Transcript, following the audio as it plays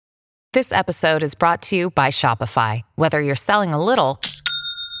This episode is brought to you by Shopify. Whether you're selling a little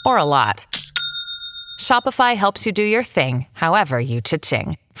or a lot, Shopify helps you do your thing, however you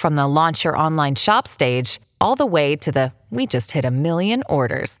cha-ching. From the launch your online shop stage, all the way to the we just hit 1 million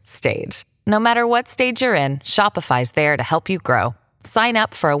orders stage. No matter what stage you're in, Shopify's there to help you grow. Sign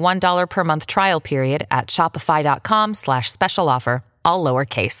up for a $1 per month trial period at shopify.com/special offer, all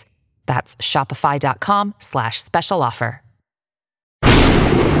lowercase. That's shopify.com/special offer.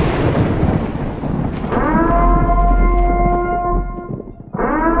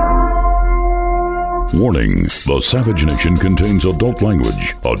 Warning, the Savage Nation contains adult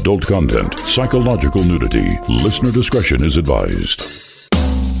language, adult content, psychological nudity. Listener discretion is advised.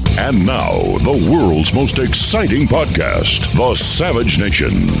 And now, the world's most exciting podcast, The Savage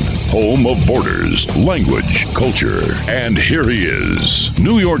Nation, home of borders, language, culture. And here he is,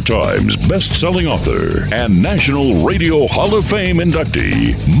 New York Times best-selling author and National Radio Hall of Fame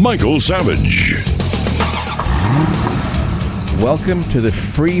inductee, Michael Savage. Welcome to the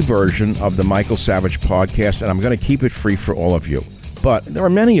free version of the Michael Savage podcast, and I'm going to keep it free for all of you. But there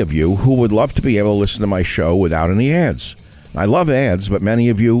are many of you who would love to be able to listen to my show without any ads. I love ads, but many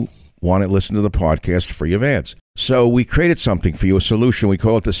of you want to listen to the podcast free of ads. So we created something for you, a solution. We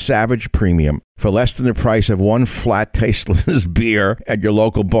call it the Savage Premium. For less than the price of one flat, tasteless beer at your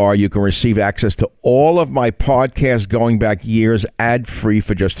local bar, you can receive access to all of my podcasts going back years, ad-free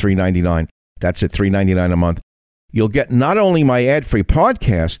for just $3.99. That's it, $3.99 a month. You'll get not only my ad-free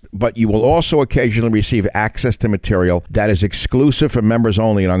podcast, but you will also occasionally receive access to material that is exclusive for members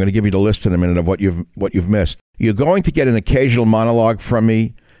only, and I'm going to give you the list in a minute of what you've missed. You're going to get an occasional monologue from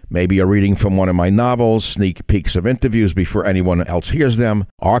me, maybe a reading from one of my novels, sneak peeks of interviews before anyone else hears them,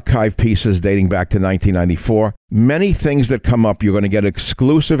 archive pieces dating back to 1994. Many things that come up, you're going to get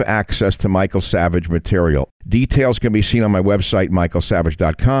exclusive access to Michael Savage material. Details can be seen on my website,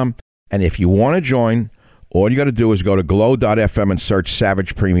 michaelsavage.com, and if you want to join, all you got to do is go to glow.fm and search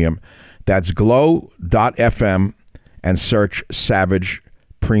Savage Premium. That's glow.fm and search Savage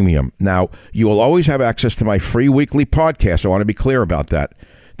Premium. Now, you will always have access to my free weekly podcast. I want to be clear about that.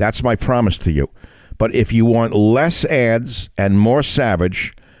 That's my promise to you. But if you want less ads and more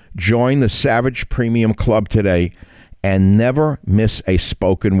Savage, join the Savage Premium Club today and never miss a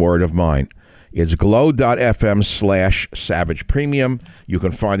spoken word of mine. It's glow.fm/Savage Premium. You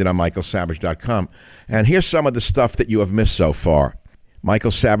can find it on michaelsavage.com. And here's some of the stuff that you have missed so far.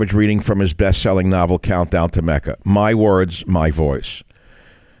 Michael Savage reading from his best-selling novel, Countdown to Mecca. My words, my voice.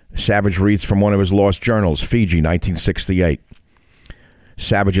 Savage reads from one of his lost journals, Fiji, 1968.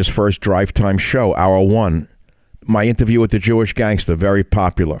 Savage's first drive time show, Hour 1. My interview with the Jewish gangster, very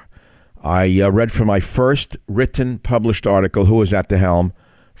popular. I read from my first written, published article, Who Was at the Helm,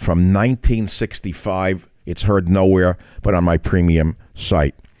 from 1965. It's heard nowhere but on my premium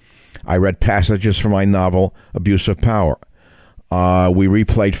site. I read passages from my novel, Abuse of Power. We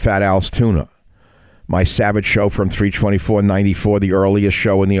replayed Fat Al's Tuna. My Savage show from 3/24/94, the earliest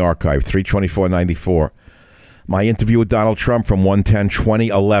show in the archive, 3/24/94. My interview with Donald Trump from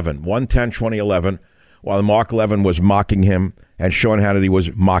 1/10/2011. 1/10/2011, while Mark Levin was mocking him and Sean Hannity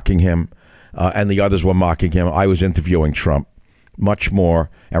was mocking him and the others were mocking him, I was interviewing Trump. Much more.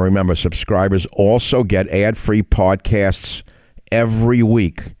 And remember, subscribers also get ad-free podcasts every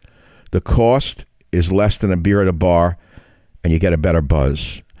week. The cost is less than a beer at a bar, and you get a better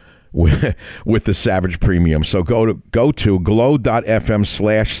buzz with the Savage Premium. So go to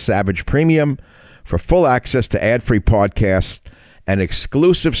glow.fm/Savage Premium for full access to ad-free podcasts and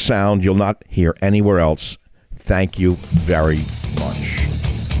exclusive sound you'll not hear anywhere else. Thank you very much.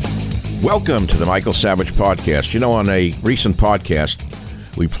 Welcome to the Michael Savage Podcast. You know, on a recent podcast,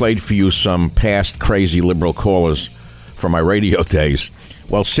 we played for you some past crazy liberal callers from my radio days.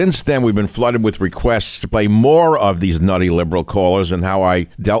 Well, since then, we've been flooded with requests to play more of these nutty liberal callers and how I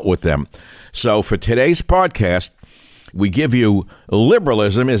dealt with them. So for today's podcast, we give you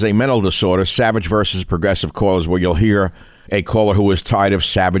Liberalism is a Mental Disorder, Savage versus Progressive Callers, where you'll hear a caller who is tired of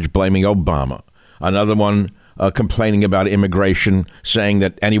Savage blaming Obama. Another one complaining about immigration, saying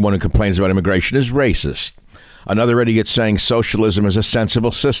that anyone who complains about immigration is racist. Another idiot saying socialism is a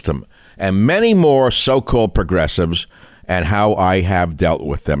sensible system. And many more so-called progressives and how I have dealt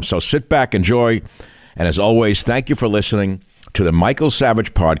with them. So sit back, enjoy, and as always, thank you for listening to the Michael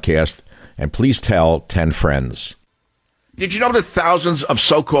Savage Podcast, and please tell 10 friends. Did you know that thousands of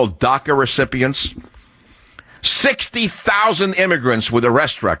so-called DACA recipients, 60,000 immigrants with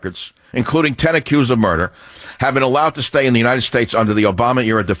arrest records, including 10 accused of murder, have been allowed to stay in the United States under the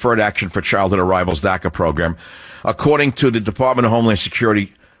Obama-era Deferred Action for Childhood Arrivals DACA program, according to the Department of Homeland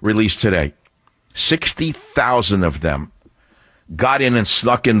Security released today. 60,000 of them. got in and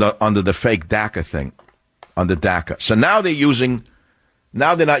snuck in under the fake DACA thing, under DACA. So now they're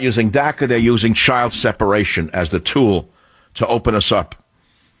not using DACA, they're using child separation as the tool to open us up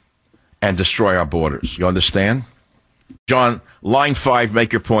and destroy our borders. You understand? John, line 5,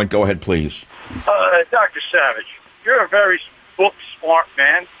 make your point. Go ahead, please. Dr. Savage, you're a very book-smart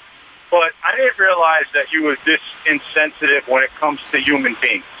man, but I didn't realize that you were this insensitive when it comes to human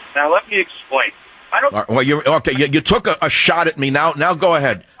beings. Now, let me explain. Well, you took a shot at me. Now go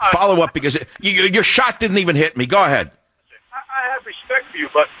ahead. Follow up, because your shot didn't even hit me. Go ahead. I have respect for you,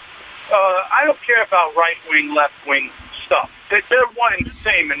 but I don't care about right-wing, left-wing stuff. They're one and the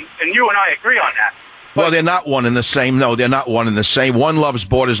same, and you and I agree on that. Well, they're not one and the same. No, they're not one and the same. One loves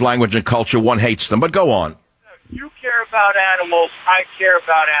borders, language, and culture. One hates them. But go on. You care about animals. I care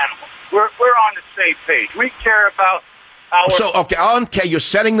about animals. We're on the same page. We care about our... So, okay, you're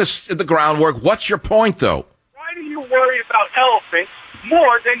setting the groundwork. What's your point, though? Why do you worry about elephants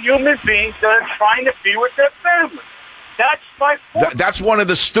more than human beings that are trying to be with their families? That's my point. That's one of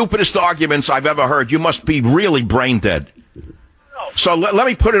the stupidest arguments I've ever heard. You must be really brain dead. So let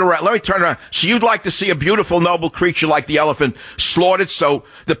me put it around. Let me turn it around. So you'd like to see a beautiful, noble creature like the elephant slaughtered so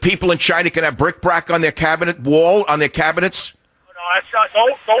the people in China can have bric-a-brac on their cabinet wall, on their cabinets? No, that's not,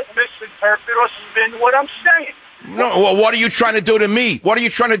 don't misinterpret or spin what I'm saying. No, well, what are you trying to do to me? What are you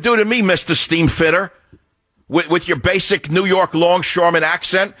trying to do to me, Mr. Steamfitter? With your basic New York longshoreman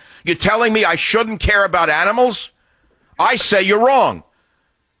accent? You're telling me I shouldn't care about animals? I say you're wrong.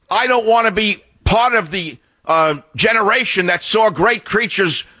 I don't want to be part of the generation that saw great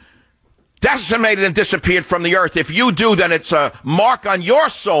creatures decimated and disappeared from the earth. If you do, then it's a mark on your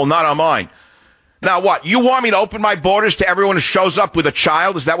soul, not on mine. Now what? You want me to open my borders to everyone who shows up with a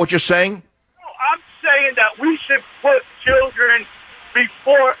child? Is that what you're saying? No, I'm saying that we should put children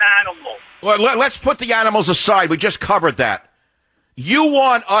before animals. Well, let's put the animals aside. We just covered that. You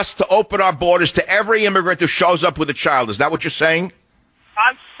want us to open our borders to every immigrant who shows up with a child. Is that what you're saying?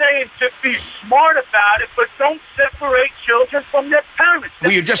 I'm saying to be smart about it, but don't separate children from their parents.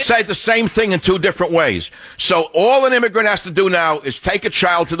 Well, you just said the same thing in two different ways. So all an immigrant has to do now is take a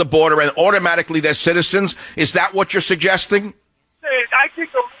child to the border and automatically they're citizens? Is that what you're suggesting? I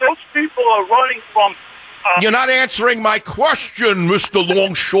think those people are running from... You're not answering my question, Mr.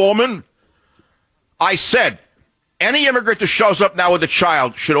 Longshoreman. I said, any immigrant who shows up now with a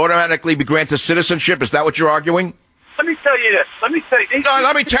child should automatically be granted citizenship. Is that what you're arguing? Let me tell you this. Let me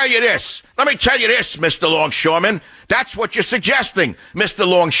tell you this, Mr. Longshoreman. That's what you're suggesting, Mr.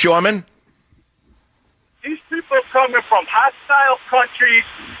 Longshoreman. These people are coming from hostile countries.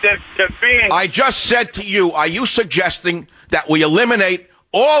 They're being... I just said to you, are you suggesting that we eliminate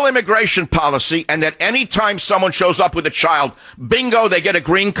all immigration policy and that any time someone shows up with a child, bingo, they get a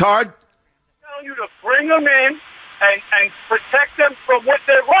green card? I'm telling you to bring them in and protect them from what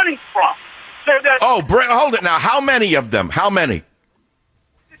they're running from. So that hold it now. How many of them? How many?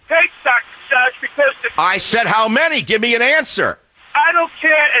 It takes, Dr. Savage, because... I said how many? Give me an answer. I don't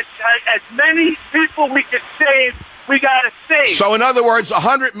care. As many people we can save, we got to save. So in other words,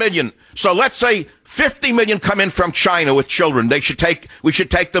 100 million. So let's say 50 million come in from China with children. We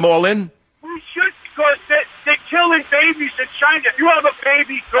should take them all in? We should, because they're killing babies in China. If you have a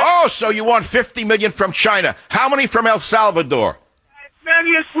baby... so you want 50 million from China. How many from El Salvador? As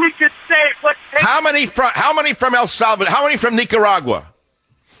many as we could save. How many from El Salvador? How many from Nicaragua?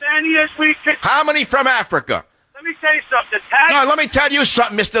 As many as we could... How many from Africa? Let me tell you something. No, let me tell you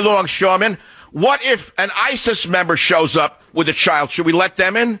something, Mr. Longshoreman. What if an ISIS member shows up with a child? Should we let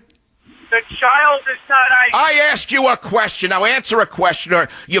them in? The child is not ISIS. I asked you a question. Now answer a question, or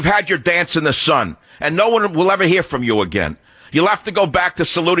you've had your dance in the sun, and no one will ever hear from you again. You'll have to go back to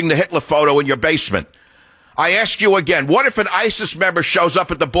saluting the Hitler photo in your basement. I ask you again, what if an ISIS member shows up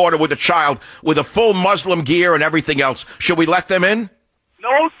at the border with a child with a full Muslim gear and everything else? Should we let them in?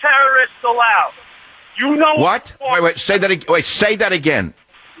 No terrorists allowed. You know what? Wait, say that again.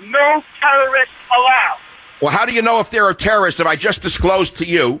 No terrorists allowed. Well, how do you know if they're a terrorist if I just disclosed to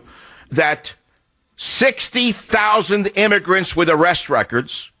you that 60,000 immigrants with arrest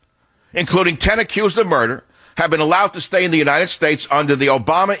records, including 10 accused of murder, have been allowed to stay in the United States under the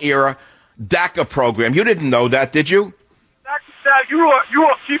Obama-era DACA program? You didn't know that, did you? Dr. Sal, you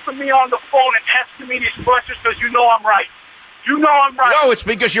are keeping me on the phone and asking me these questions because you know I'm right. You know I'm right. No, it's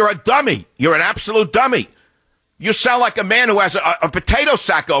because you're a dummy. You're an absolute dummy. You sound like a man who has a potato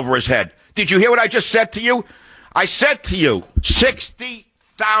sack over his head. Did you hear what I just said to you? I said to you,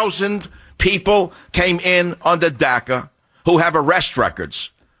 60,000 people came in under DACA who have arrest records.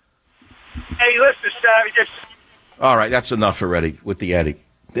 Hey, listen, Savage. All right, that's enough already with the Eddie.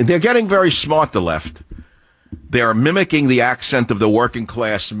 They're getting very smart, the left. They're mimicking the accent of the working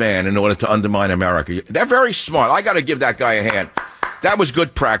class man in order to undermine America. They're very smart. I got to give that guy a hand. That was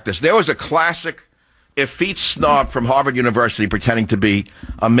good practice. There was a classic effete snob from Harvard University pretending to be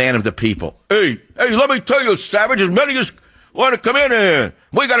a man of the people. Hey, let me tell you, Savage, as many as want to come in here,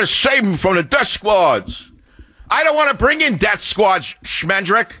 we got to save them from the death squads. I don't want to bring in death squads,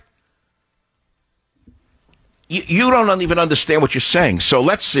 Schmendrick. You don't even understand what you're saying. So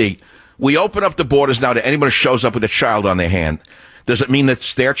let's see. We open up the borders now to anyone who shows up with a child on their hand. Does it mean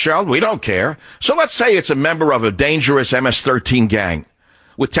it's their child? We don't care. So let's say it's a member of a dangerous MS-13 gang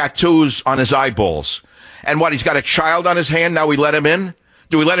with tattoos on his eyeballs. And what, he's got a child on his hand, now we let him in?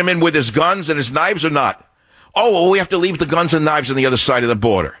 Do we let him in with his guns and his knives or not? Oh, well, we have to leave the guns and knives on the other side of the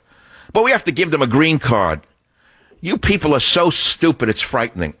border. But we have to give them a green card. You people are so stupid, it's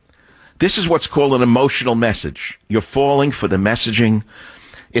frightening. This is what's called an emotional message. You're falling for the messaging.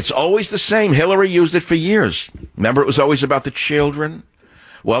 It's always the same. Hillary used it for years. Remember, it was always about the children?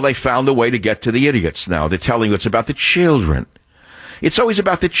 Well, they found a way to get to the idiots now. They're telling you it's about the children. It's always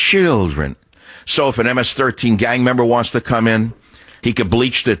about the children. So if an MS-13 gang member wants to come in, he could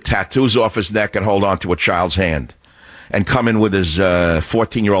bleach the tattoos off his neck and hold on to a child's hand and come in with his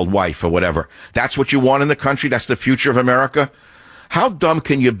 14-year-old wife or whatever. That's what you want in the country? That's the future of America? How dumb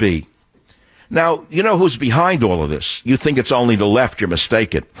can you be? Now, you know who's behind all of this? You think it's only the left, you're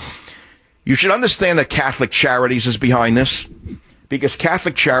mistaken. You should understand that Catholic Charities is behind this, because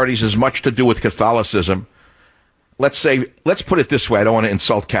Catholic Charities has much to do with Catholicism. Let's put it this way. I don't want to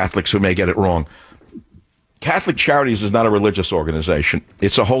insult Catholics who may get it wrong. Catholic Charities is not a religious organization.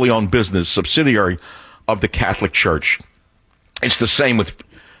 It's a wholly owned business subsidiary of the Catholic Church. It's the same with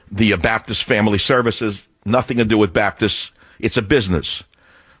the Baptist Family Services. Nothing to do with Baptists. It's a business.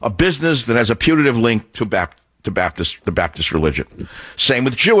 A business that has a putative link to the Baptist religion. Same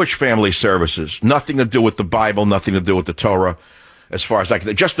with Jewish Family Services. Nothing to do with the Bible, nothing to do with the Torah, as far as I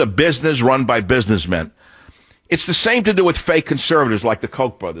can. Just a business run by businessmen. It's the same to do with fake conservatives like the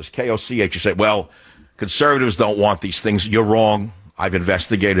Koch brothers, K-O-C-H. You say, well, conservatives don't want these things. You're wrong. I've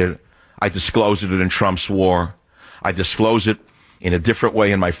investigated it. I disclosed it in Trump's war. I disclose it in a different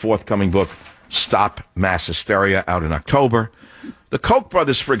way in my forthcoming book, Stop Mass Hysteria, out in October. The Koch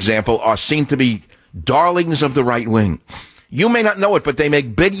brothers, for example, are seen to be darlings of the right wing. You may not know it, but they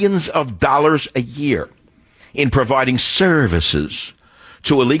make billions of dollars a year in providing services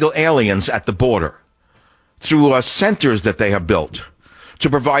to illegal aliens at the border through centers that they have built to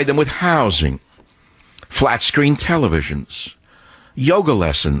provide them with housing, flat screen televisions, yoga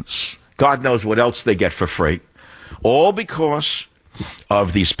lessons, God knows what else they get for free, all because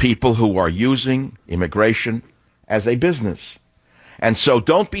of these people who are using immigration as a business. And so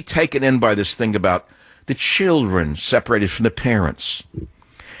don't be taken in by this thing about the children separated from the parents.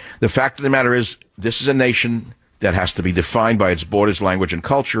 The fact of the matter is, this is a nation that has to be defined by its borders, language, and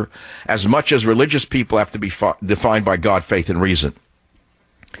culture, as much as religious people have to be defined by God, faith, and reason.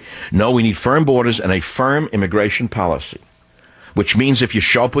 No, we need firm borders and a firm immigration policy, which means if you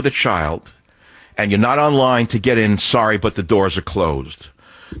show up with a child and you're not online to get in, sorry, but the doors are closed.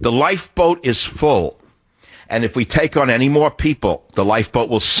 The lifeboat is full. And if we take on any more people, the lifeboat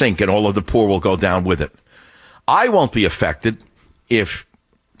will sink and all of the poor will go down with it. I won't be affected if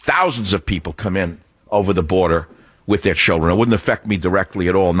thousands of people come in over the border with their children. It wouldn't affect me directly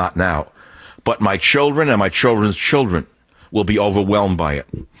at all, not now. But my children and my children's children will be overwhelmed by it.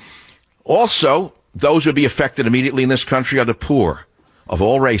 Also, those who will be affected immediately in this country are the poor of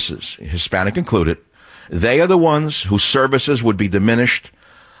all races, Hispanic included. They are the ones whose services would be diminished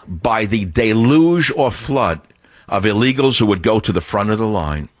by the deluge or flood of illegals who would go to the front of the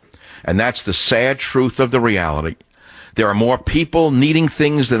line. And that's the sad truth of the reality. There are more people needing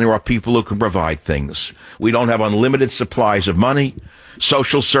things than there are people who can provide things. We don't have unlimited supplies of money,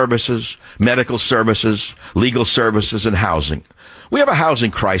 social services, medical services, legal services, and housing. We have a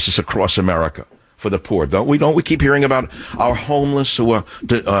housing crisis across America for the poor, don't we? Don't we keep hearing about our homeless who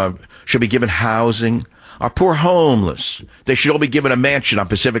should be given housing? Our poor homeless. They should all be given a mansion on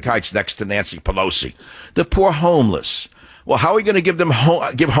Pacific Heights next to Nancy Pelosi. The poor homeless. Well, how are we going to give them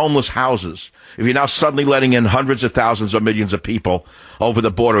give homeless houses if you're now suddenly letting in hundreds of thousands or millions of people over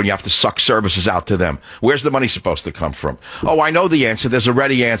the border and you have to suck services out to them? Where's the money supposed to come from? Oh, I know the answer. There's a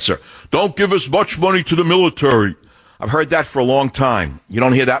ready answer. Don't give as much money to the military. I've heard that for a long time. You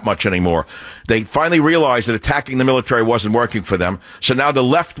don't hear that much anymore. They finally realized that attacking the military wasn't working for them. So now the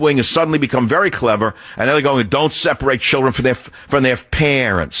left wing has suddenly become very clever, and they're going, don't separate children from their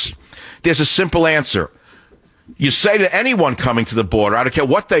parents. There's a simple answer. You say to anyone coming to the border, I don't care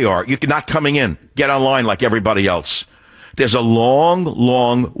what they are, you're not coming in. Get online like everybody else. There's a long,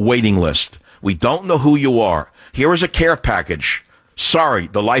 long waiting list. We don't know who you are. Here is a care package. Sorry,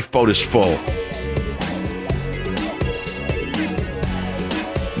 the lifeboat is full.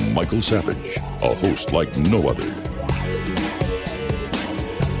 Michael Savage, a host like no other.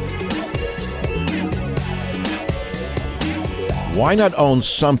 Why not own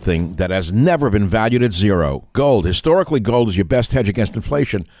something that has never been valued at zero? Gold. Historically, gold is your best hedge against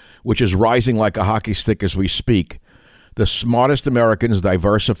inflation, which is rising like a hockey stick as we speak. The smartest Americans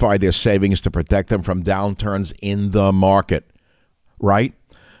diversify their savings to protect them from downturns in the market. Right?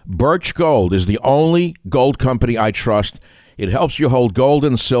 Birch Gold is the only gold company I trust. It helps you hold gold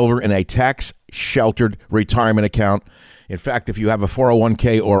and silver in a tax-sheltered retirement account. In fact, if you have a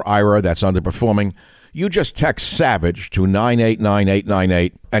 401k or IRA that's underperforming, you just text SAVAGE to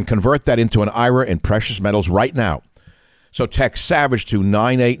 989898 and convert that into an IRA in precious metals right now. So text SAVAGE to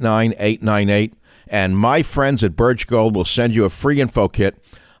 989898, and my friends at Birch Gold will send you a free info kit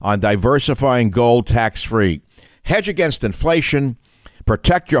on diversifying gold tax-free. Hedge against inflation,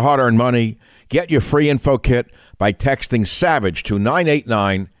 protect your hard-earned money, get your free info kit by texting SAVAGE to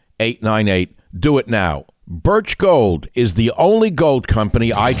 989898. Do it now. Birch Gold is the only gold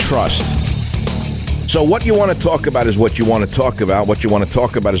company I trust. So what you want to talk about is what you want to talk about. What you want to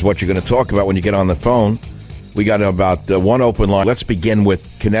talk about is what you're going to talk about when you get on the phone. We got about one open line. Let's begin with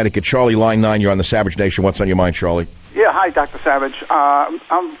Connecticut. Charlie, line 9, you're on the Savage Nation. What's on your mind, Charlie? Yeah, hi, Dr. Savage.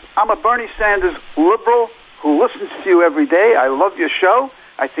 I'm a Bernie Sanders liberal who listens to you every day. I love your show.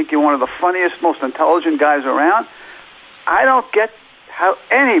 I think you're one of the funniest, most intelligent guys around. I don't get how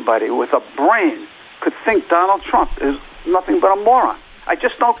anybody with a brain could think Donald Trump is nothing but a moron. I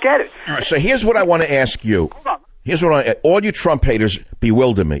just don't get it. All right, so here's what I want to ask you. All you Trump haters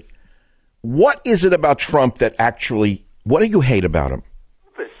bewilder me. What is it about Trump that actually, what do you hate about him?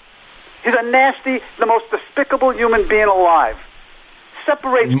 He's a nasty, the most despicable human being alive.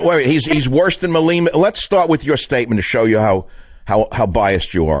 Wait, he's worse than Malema. Let's start with your statement to show you how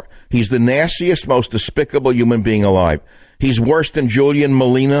biased you are. He's the nastiest, most despicable human being alive. He's worse than Julian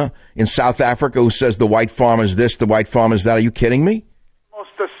Molina in South Africa, who says the white farm is this, the white farm is that. Are you kidding me? Most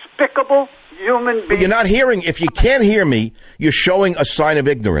despicable human being. But you're not hearing. If you can't hear me, you're showing a sign of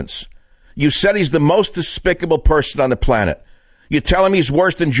ignorance. You said he's the most despicable person on the planet. You tell him he's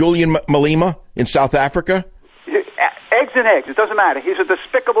worse than Julian Malema in South Africa? Eggs and eggs. It doesn't matter. He's a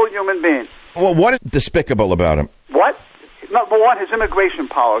despicable human being. Well, what is despicable about him? What? Number one, his immigration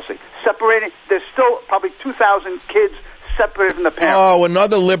policy. Separating. There's still probably 2,000 kids separated from the parents. Oh,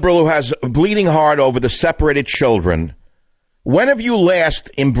 another liberal who has bleeding heart over the separated children. When have you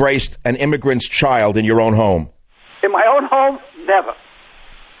last embraced an immigrant's child in your own home? In my own home? Never.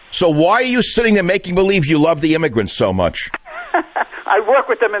 So why are you sitting there making believe you love the immigrants so much? I work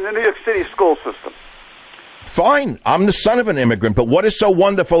with them in the New York City school system. Fine. I'm the son of an immigrant, but what is so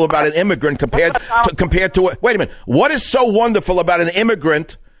wonderful about an immigrant compared to wait a minute. What is so wonderful about an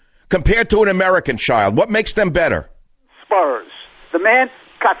immigrant compared to an American child? What makes them better? Spurs. The man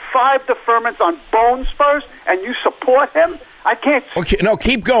got 5 deferments on bone spurs, and you support him? I can't. Okay, no,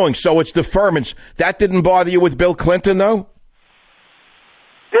 keep going. So it's deferments. That didn't bother you with Bill Clinton, though?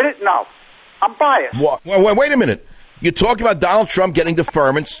 Did it? No. I'm biased. Wait a minute. You're talking about Donald Trump getting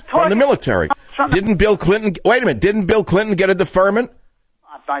deferments from the military. Didn't Bill Clinton get a deferment?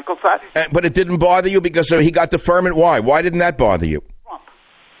 Michael, but it didn't bother you because he got deferment? Why? Why didn't that bother you? Trump.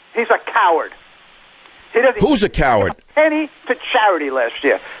 He's a coward. Who's a coward? A penny to charity last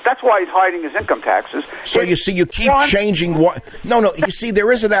year. That's why he's hiding his income taxes. So you see, you keep changing what? No. You see,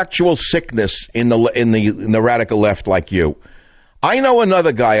 there is an actual sickness in the radical left like you. I know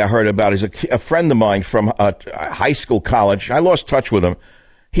another guy I heard about. He's a friend of mine from high school, college. I lost touch with him.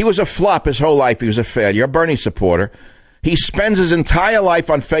 He was a flop his whole life. He was a failure, a Bernie supporter. He spends his entire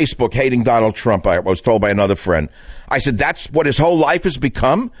life on Facebook hating Donald Trump, I was told by another friend. I said, that's what his whole life has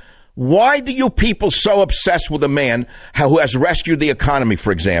become? Why do you people so obsessed with a man who has rescued the economy,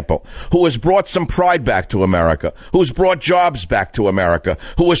 for example, who has brought some pride back to America, who's brought jobs back to America,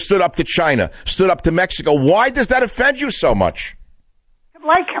 who has stood up to China, stood up to Mexico? Why does that offend you so much?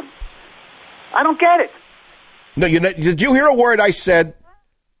 Like him. I don't get it. No, did you hear a word I said?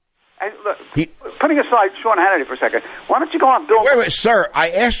 Look, putting aside Sean Hannity for a second, why don't you go on Bill? Wait, sir,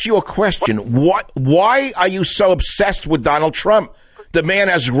 I asked you a question. Why are you so obsessed with Donald Trump? The man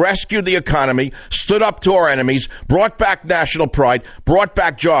has rescued the economy, stood up to our enemies, brought back national pride, brought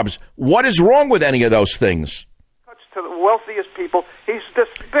back jobs. What is wrong with any of those things? To the wealthiest people, he's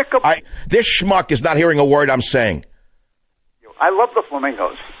despicable. This schmuck is not hearing a word I'm saying. I love the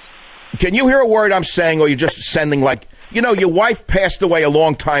flamingos. Can you hear a word I'm saying, or you're just sending like, your wife passed away a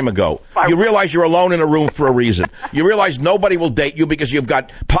long time ago. You realize you're alone in a room for a reason. You realize nobody will date you because you've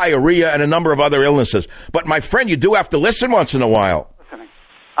got pyorrhea and a number of other illnesses. But my friend, you do have to listen once in a while. Listening.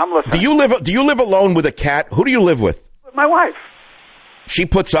 I'm listening. Do you live alone with a cat? Who do you live with? With my wife. She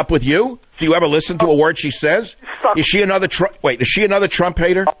puts up with you? Do you ever listen to a word she says? Is she another Trump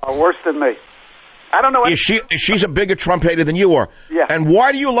hater? Worse than me. I don't know. She's a bigger Trump hater than you are. Yeah. And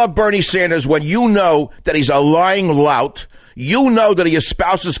why do you love Bernie Sanders when you know that he's a lying lout? You know that he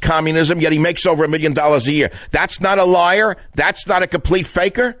espouses communism, yet he makes over $1 million a year. That's not a liar? That's not a complete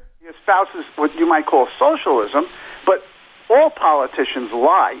faker? He espouses what you might call socialism, but all politicians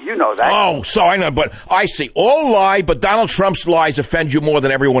lie. You know that. Oh, so I know, but I see. All lie, but Donald Trump's lies offend you more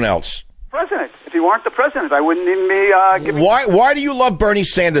than everyone else. President. If he weren't the president, I wouldn't even be giving... Why do you love Bernie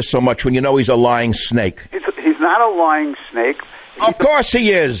Sanders so much when you know he's a lying snake? He's not a lying snake. Of course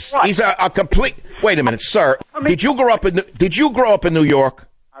he is. What? He's a complete... Wait a minute, sir. Did you grow up in New York?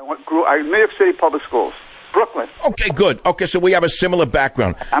 Grew up in New York City Public Schools. Brooklyn. Okay, good. Okay, so we have a similar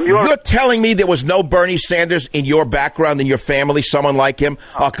background. You're telling me there was no Bernie Sanders in your background, in your family, someone like him,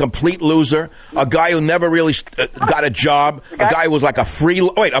 a complete loser, a guy who never really got a job, a guy who was like a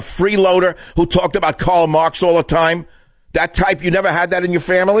freeloader who talked about Karl Marx all the time? That type, you never had that in your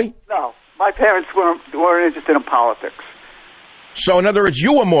family? No. My parents weren't interested in politics. So, in other words,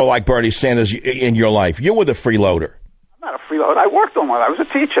 you were more like Bernie Sanders in your life. You were the freeloader. I'm not a freeloader. I worked on one. I was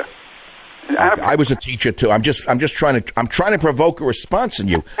a teacher. I was a teacher too. I'm just trying to provoke a response in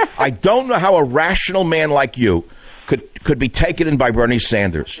you. I don't know how a rational man like you could be taken in by Bernie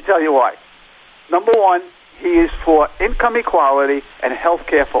Sanders. I'll tell you why. Number one, he is for income equality and health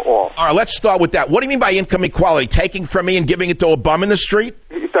care for all. All right, let's start with that. What do you mean by income equality? Taking from me and giving it to a bum in the street?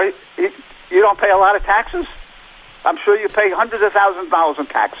 You don't pay a lot of taxes? I'm sure you pay hundreds of thousands of dollars in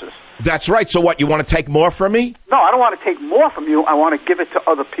taxes. That's right. So what, you want to take more from me? No, I don't want to take more from you. I want to give it to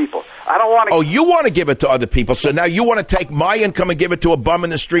other people. I don't want to... Oh, you want to give it to other people. So now you want to take my income and give it to a bum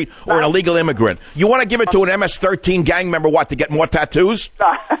in the street or an illegal immigrant. You want to give it to an MS-13 gang member, to get more tattoos?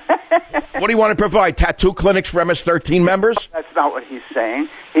 What do you want to provide? Tattoo clinics for MS-13 members? That's not what he's saying.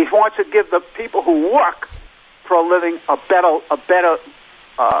 He wants to give the people who work for a living a better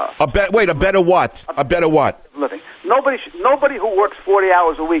what? A better what? Living. Nobody who works 40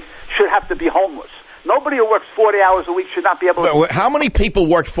 hours a week should have to be homeless. Nobody who works 40 hours a week should not be able to... How many people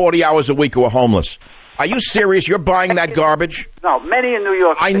worked 40 hours a week who are homeless? Are you serious? You're buying that garbage? No, many in New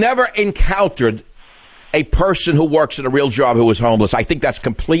York City. I never encountered a person who works at a real job who is homeless. I think that's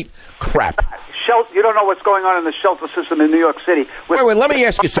complete crap. You don't know what's going on in the shelter system in New York City. Wait, let me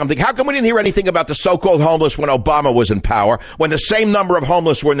ask you something. How come we didn't hear anything about the so-called homeless when Obama was in power, when the same number of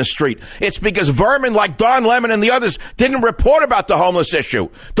homeless were in the street? It's because vermin like Don Lemon and the others didn't report about the homeless issue.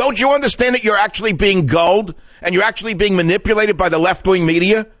 Don't you understand that you're actually being gulled and you're actually being manipulated by the left-wing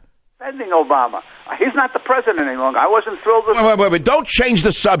media? Defending Obama. He's not the president any longer. I wasn't thrilled with... Wait. Don't change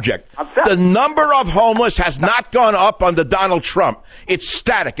the subject. The number of homeless has not gone up under Donald Trump. It's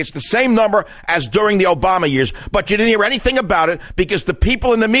static. It's the same number as during the Obama years. But you didn't hear anything about it because the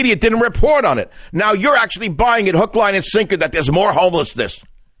people in the media didn't report on it. Now you're actually buying it hook, line, and sinker that there's more homelessness.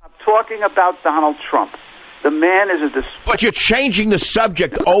 I'm talking about Donald Trump. The man is a... But you're changing the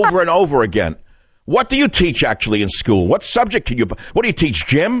subject over and over again. What do you teach actually in school? What subject can you... What do you teach,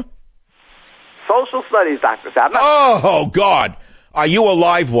 Jim? Social studies, Dr. Sapp. Oh, God. Are you a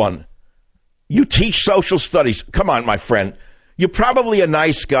live one? You teach social studies. Come on, my friend. You're probably a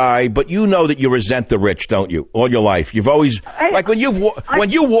nice guy, but you know that you resent the rich, don't you? All your life. You've always... when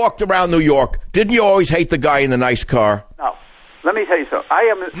you walked around New York, didn't you always hate the guy in the nice car? No. Let me tell you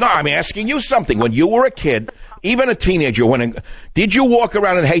something. No, I'm asking you something. When you were a kid, even a teenager, did you walk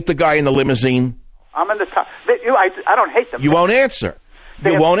around and hate the guy in the limousine? I'm in the top. I don't hate them. You won't answer.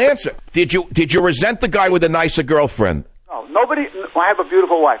 You won't answer. Did you resent the guy with a nicer girlfriend? No, nobody. I have a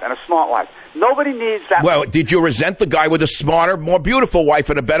beautiful wife and a smart wife. Nobody needs that. Well, did you resent the guy with a smarter, more beautiful wife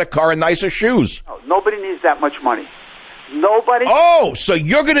and a better car and nicer shoes? No, nobody needs that much money. Nobody. Oh, so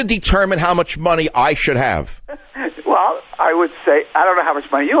you're going to determine how much money I should have? Well, I would say, I don't know how much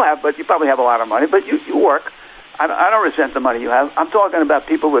money you have, but you probably have a lot of money, but you work. I don't resent the money you have. I'm talking about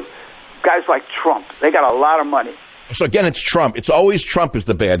people with guys like Trump. They got a lot of money. So again, it's Trump. It's always Trump is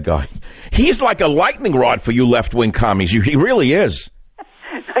the bad guy. He's like a lightning rod for you left-wing commies. He really is.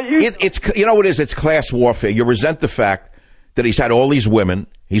 It's you know what it is? It's class warfare. You resent the fact that he's had all these women.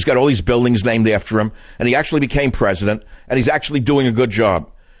 He's got all these buildings named after him. And he actually became president. And he's actually doing a good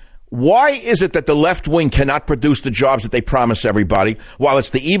job. Why is it that the left wing cannot produce the jobs that they promise everybody, while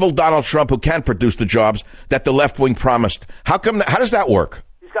it's the evil Donald Trump who can produce the jobs that the left wing promised? How does that work?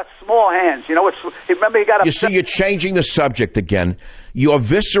 He's got small hands. You know, remember he got You see, you're changing the subject again. Your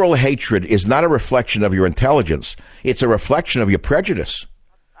visceral hatred is not a reflection of your intelligence. It's a reflection of your prejudice.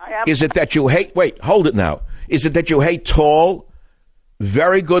 Is it that you hate... Wait, hold it now. Is it that you hate tall,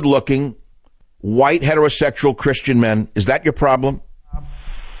 very good-looking, white, heterosexual Christian men? Is that your problem?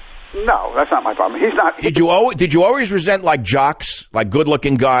 No, that's not my problem. He's not... Did you always resent, like, jocks, like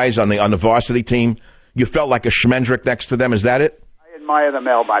good-looking guys on the varsity team? You felt like a schmendrick next to them. Is that it? I admire the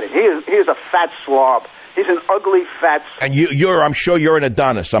male body. He is a fat slob. He's an ugly fat... And I'm sure you're an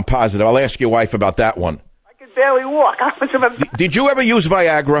Adonis. I'm positive. I'll ask your wife about that one. I can barely walk. Did you ever use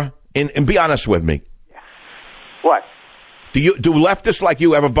Viagra? And be honest with me. What? Do leftists like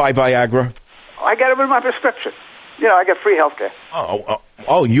you ever buy Viagra? I get it with my prescription. You know, I get free health care.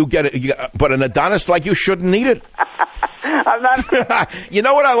 Oh, you get it. But an Adonis like you shouldn't need it. I'm not. You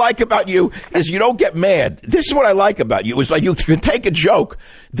know what I like about you is you don't get mad. This is what I like about you. It's like you can take a joke.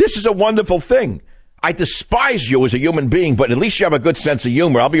 This is a wonderful thing. I despise you as a human being, but at least you have a good sense of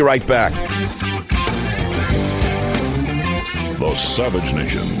humor. I'll be right back. The Savage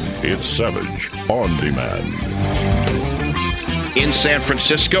Nation. It's Savage on Demand. In San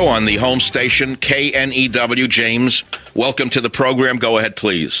Francisco on the home station, KNEW. James, welcome to the program. Go ahead,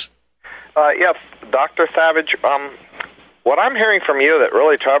 please. Yes, Dr. Savage. What I'm hearing from you that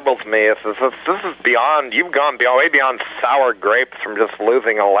really troubles me is this is beyond, you've gone way beyond sour grapes from just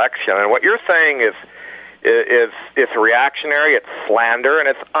losing an election. And what you're saying is reactionary, it's slander, and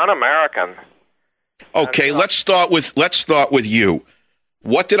it's un-American. Okay, let's start with you.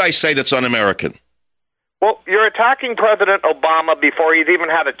 What did I say that's un-American? Well, you're attacking President Obama before he's even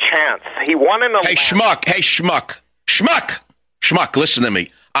had a chance. He won an election. Hey, schmuck, listen to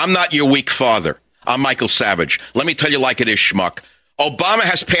me. I'm not your weak father. I'm Michael Savage. Let me tell you like it is, schmuck. Obama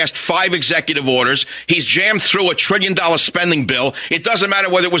has passed 5 executive orders. He's jammed through $1 trillion spending bill. It doesn't matter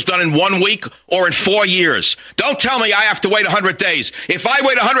whether it was done in 1 week or in 4 years. Don't tell me I have to wait 100 days. If I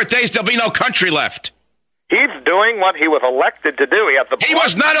wait 100 days, there'll be no country left. He's doing what he was elected to do. He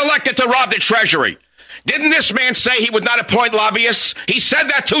was not elected to rob the Treasury. Didn't this man say he would not appoint lobbyists? He said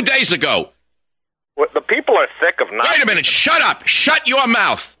that 2 days ago. Well, the people are sick of not... Wait a minute. Shut up. Shut your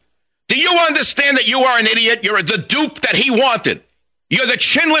mouth. Do you understand that you are an idiot? You're the dupe that he wanted. You're the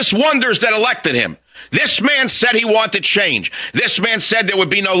chinless wonders that elected him. This man said he wanted change. This man said there would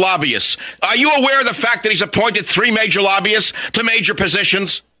be no lobbyists. Are you aware of the fact that he's appointed 3 major lobbyists to major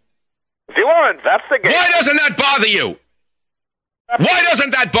positions? If you want to investigate... Why doesn't that bother you? Why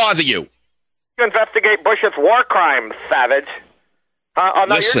doesn't that bother you? To investigate Bush's war crimes, Savage.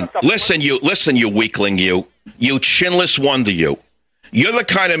 Listen, you weakling, you chinless wonder, you. You're the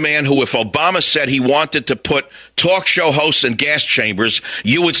kind of man who, if Obama said he wanted to put talk show hosts in gas chambers,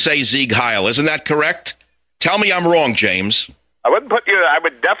 you would say Sieg Heil. Isn't that correct? Tell me I'm wrong, James. I would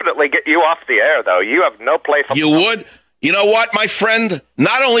definitely get you off the air, though. You have no place... You would? You know what, my friend?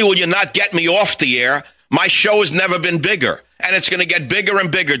 Not only will you not get me off the air, my show has never been bigger. And it's going to get bigger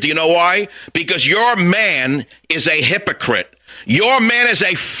and bigger. Do you know why? Because your man is a hypocrite. Your man is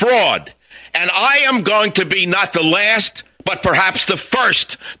a fraud. And I am going to be not the last, but perhaps the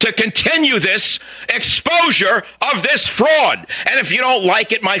first to continue this exposure of this fraud. And if you don't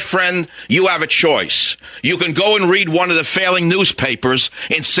like it, my friend, you have a choice. You can go and read one of the failing newspapers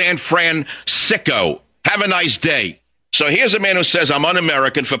in San Francisco. Have a nice day. So here's a man who says I'm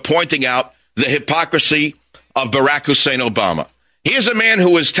un-American for pointing out the hypocrisy of Barack Hussein Obama. Here's a man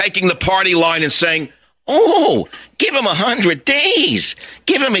who is taking the party line and saying, oh, give him 100 days.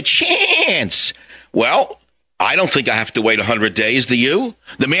 Give him a chance. Well, I don't think I have to wait 100 days, do you?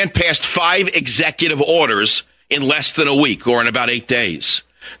 The man passed 5 executive orders in less than a week, or in about 8 days.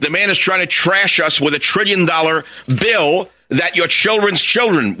 The man is trying to trash us with $1 trillion bill that your children's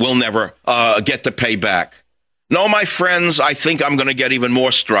children will never get to pay back. No, my friends, I think I'm going to get even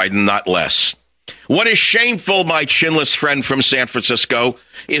more strident, not less. What is shameful, my chinless friend from San Francisco,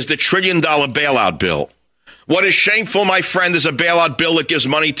 is the $1 trillion bailout bill. What is shameful, my friend, is a bailout bill that gives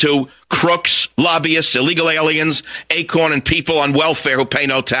money to crooks, lobbyists, illegal aliens, Acorn, and people on welfare who pay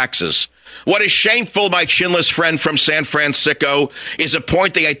no taxes. What is shameful, my chinless friend from San Francisco, is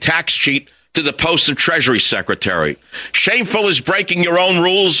appointing a tax cheat to the post of Treasury Secretary. Shameful is breaking your own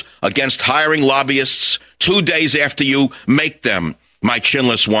rules against hiring lobbyists 2 days after you make them, my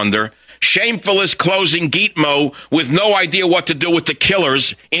chinless wonder. Shameful is closing Gitmo with no idea what to do with the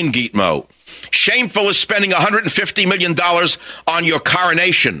killers in Gitmo. Shameful is spending $150 million on your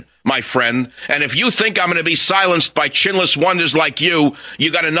coronation, my friend. And if you think I'm going to be silenced by chinless wonders like you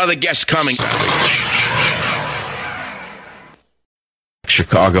got another guest coming.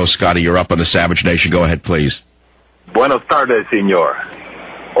 Chicago, Scotty, you're up on the Savage Nation. Go ahead, please. Buenos tardes, senor.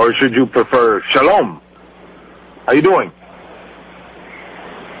 or should you prefer shalom? How you doing?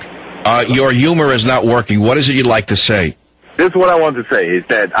 Your humor is not working. What is it you'd like to say? This is what I want to say, is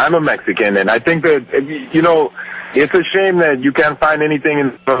that I'm a Mexican, and I think that, you know, it's a shame that you can't find anything in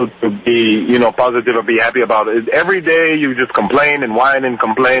the world to be, you know, positive or be happy about it. Every day you just complain and whine and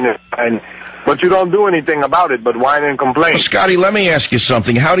complain, but you don't do anything about it but whine and complain. Well, Scotty, let me ask you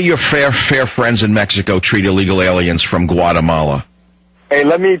something. How do your fair friends in Mexico treat illegal aliens from Guatemala? Hey,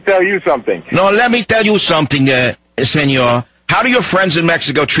 let me tell you something. No, let me tell you something, senor. How do your friends in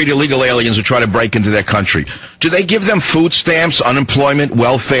Mexico treat illegal aliens who try to break into their country? Do they give them food stamps, unemployment,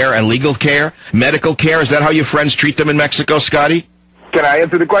 welfare, and legal care, medical care? Is that how your friends treat them in Mexico, Scotty? Can I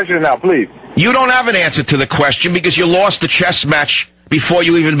answer the question now, please? You don't have an answer to the question because you lost the chess match before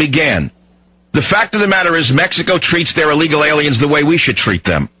you even began. The fact of the matter is Mexico treats their illegal aliens the way we should treat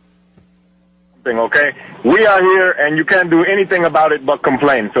them. Okay? We are here, and you can't do anything about it but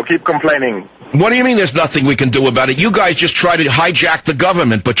complain, so keep complaining. What do you mean there's nothing we can do about it? You guys just tried to hijack the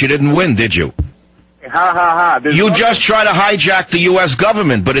government, but you didn't win, did you? You just tried to hijack the U.S.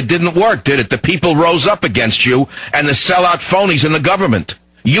 government, but it didn't work, did it? The people rose up against you and the sellout phonies in the government.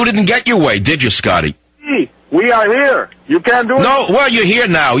 You didn't get your way, did you, Scotty? We are here. You can't do it. No, well, you're here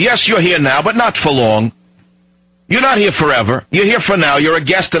now. Yes, you're here now, but not for long. You're not here forever. You're here for now. You're a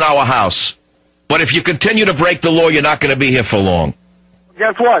guest in our house. But if you continue to break the law, you're not going to be here for long.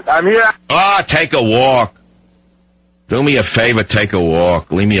 Guess what? I'm here. Take a walk. Do me a favor, take a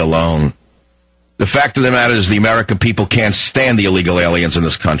walk. Leave me alone. The fact of the matter is the American people can't stand the illegal aliens in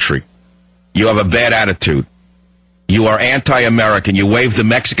this country. You have a bad attitude. You are anti-American. You wave the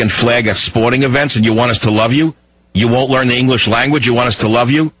Mexican flag at sporting events and you want us to love you? You won't learn the English language? You want us to love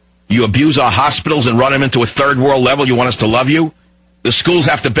you? You abuse our hospitals and run them into a third world level? You want us to love you? The schools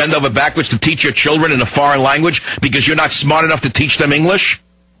have to bend over backwards to teach your children in a foreign language because you're not smart enough to teach them English?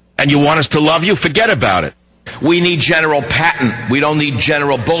 And you want us to love you? Forget about it. We need General Patton. We don't need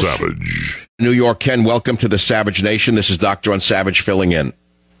General bullshit. Savage. New York, Ken, welcome to the Savage Nation. This is Dr. on Savage filling in.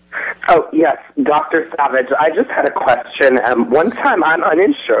 Oh, yes, Dr. Savage. I just had a question. One time I'm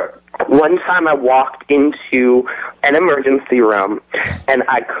uninsured. One time I walked into an emergency room and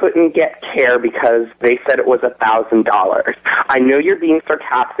I couldn't get care because they said it was $1,000. I know you're being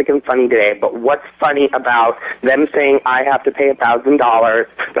sarcastic and funny today, but what's funny about them saying I have to pay $1,000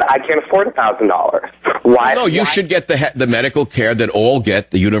 but I can't afford $1,000? Why? No, you should get the medical care that all get,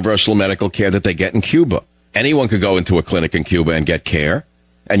 the universal medical care that they get in Cuba. Anyone could go into a clinic in Cuba and get care,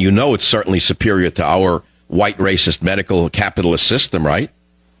 and you know it's certainly superior to our white racist medical capitalist system, right?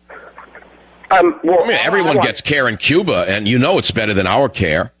 Well, everyone gets care in Cuba, and you know it's better than our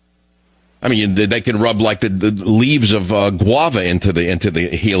care. I mean, they can rub like the leaves of guava into the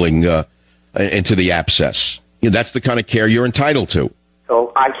healing, into the abscess. You know, that's the kind of care you're entitled to.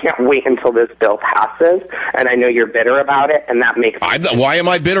 So I can't wait until this bill passes, and I know you're bitter about it, and that makes Why am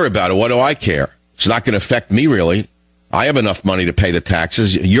I bitter about it? What do I care? It's not going to affect me, really. I have enough money to pay the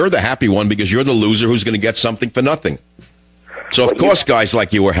taxes. You're the happy one because you're the loser who's going to get something for nothing. So, of course, guys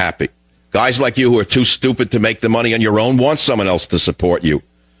like you are happy. Guys like you who are too stupid to make the money on your own want someone else to support you.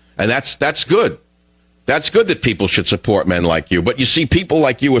 And that's good. That's good that people should support men like you. But you see, people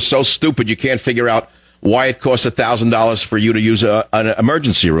like you are so stupid you can't figure out why it costs $1,000 for you to use an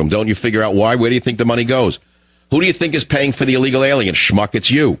emergency room. Don't you figure out why? Where do you think the money goes? Who do you think is paying for the illegal alien? Schmuck, it's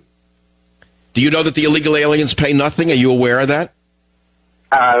you. Do you know that the illegal aliens pay nothing? Are you aware of that?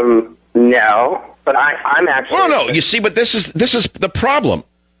 No, but I'm actually... Well, no, you see, but this is the problem.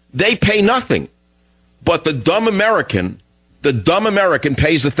 They pay nothing. But the dumb American pays the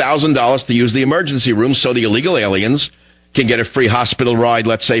 $1,000 to use the emergency room so the illegal aliens can get a free hospital ride,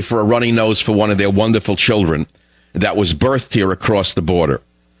 let's say, for a runny nose for one of their wonderful children that was birthed here across the border,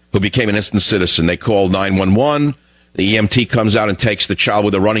 who became an instant citizen. They call 911. The EMT comes out and takes the child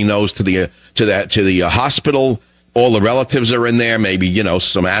with a runny nose to the hospital. All the relatives are in there, maybe, you know,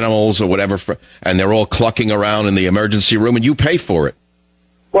 some animals or whatever, and they're all clucking around in the emergency room, and you pay for it.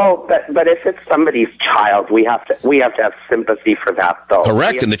 Well, but if it's somebody's child, we have to have sympathy for that, though.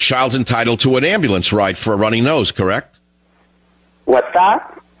 Correct, and the child's entitled to an ambulance ride for a runny nose, correct? What's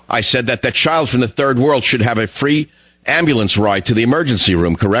that? I said that child from the third world should have a free ambulance ride to the emergency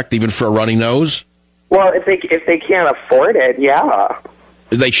room, correct, even for a runny nose? Well, if they can't afford it, yeah.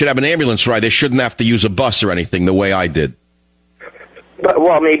 They should have an ambulance ride. They shouldn't have to use a bus or anything the way I did. But,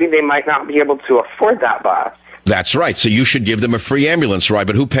 well, maybe they might not be able to afford that bus. That's right. So you should give them a free ambulance ride.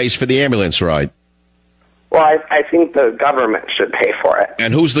 But who pays for the ambulance ride? Well, I think the government should pay for it.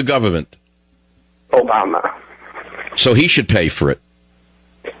 And who's the government? Obama. So he should pay for it.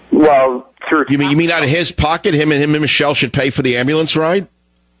 Well, through... You mean out of his pocket? Him and Michelle should pay for the ambulance ride?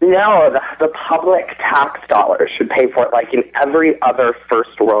 No, the public tax dollars should pay for it like in every other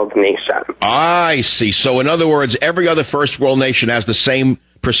first world nation. I see. So in other words, every other first world nation has the same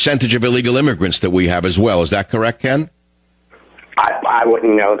percentage of illegal immigrants that we have as well. Is that correct, Ken? I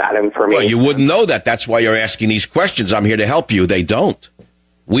wouldn't know that information. Well, you wouldn't know that. That's why you're asking these questions. I'm here to help you. They don't.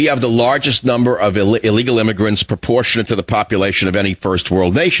 We have the largest number of illegal immigrants proportionate to the population of any first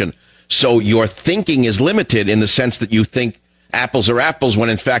world nation. So your thinking is limited in the sense that you think apples are apples when,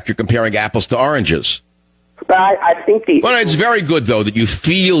 in fact, you're comparing apples to oranges. But I think Well, it's very good, though, that you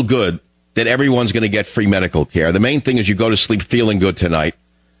feel good that everyone's going to get free medical care. The main thing is you go to sleep feeling good tonight,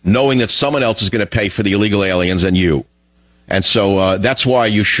 knowing that someone else is going to pay for the illegal aliens and you. And so that's why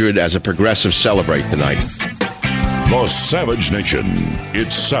you should, as a progressive, celebrate tonight. The Savage Nation.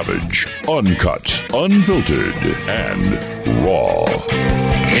 It's savage, uncut, unfiltered, and raw.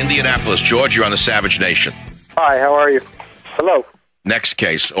 Indianapolis, George, you're on the Savage Nation. Hi, how are you? Hello. Next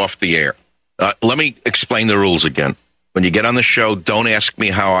case, off the air. Let me explain the rules again. When you get on the show, don't ask me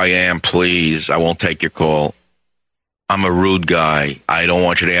how I am, please. I won't take your call. I'm a rude guy. I don't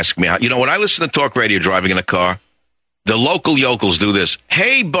want you to ask me how. You know, when I listen to talk radio driving in a car, the local yokels do this.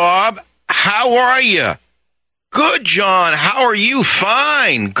 Hey, Bob, how are you? Good, John. How are you?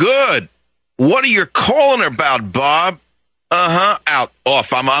 Fine. Good. What are you calling about, Bob? Out.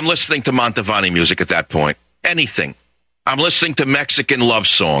 Off. I'm listening to Mantovani music at that point. Anything. I'm listening to Mexican love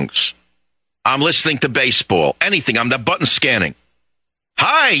songs. I'm listening to baseball. Anything. I'm the button scanning.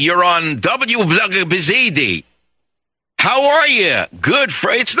 Hi, you're on WBZD. How are you? Good.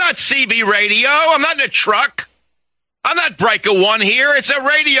 It's not CB radio. I'm not in a truck. I'm not Breaker One here. It's a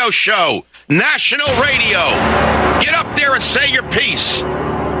radio show. National radio. Get up there and say your piece.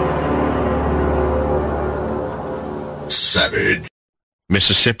 Savage.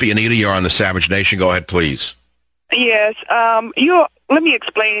 Mississippi, Anita, you're on the Savage Nation. Go ahead, please. Yes. Let me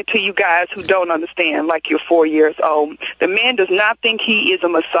explain it to you guys who don't understand, like you're 4 years old. The man does not think he is a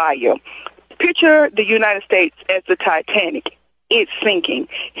messiah. Picture the United States as the Titanic. It's sinking.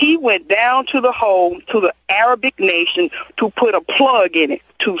 He went down to the hole, to the Arabic nation, to put a plug in it,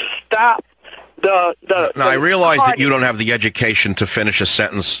 to stop the Now, I realize that you don't have the education to finish a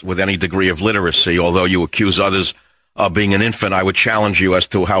sentence with any degree of literacy, although you accuse others of being an infant. I would challenge you as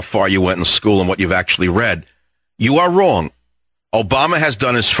to how far you went in school and what you've actually read. You are wrong. Obama has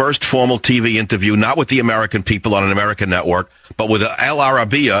done his first formal TV interview, not with the American people on an American network, but with Al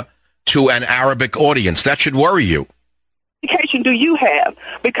Arabiya to an Arabic audience. That should worry you. Education do you have?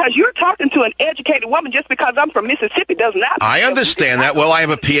 Because you're talking to an educated woman just because I'm from Mississippi does not. I understand that. Well, I have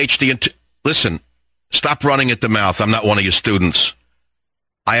a PhD in... Listen, stop running at the mouth. I'm not one of your students.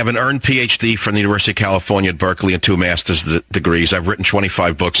 I have an earned PhD from the University of California at Berkeley and 2 master's degrees. I've written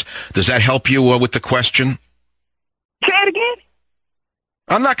 25 books. Does that help you with the question? Say it again?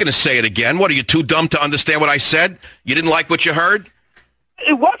 I'm not going to say it again. What, are you too dumb to understand what I said? You didn't like what you heard?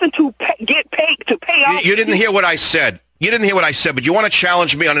 It wasn't to get paid, to pay off. You didn't hear what I said. You didn't hear what I said, but you want to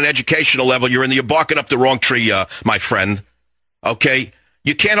challenge me on an educational level. You're barking up the wrong tree, my friend. Okay?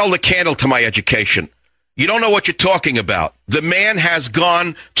 You can't hold a candle to my education. You don't know what you're talking about. The man has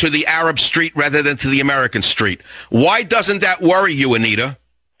gone to the Arab street rather than to the American street. Why doesn't that worry you, Anita?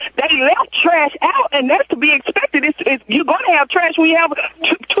 They left trash out, and that's to be expected. You're going to have trash when you have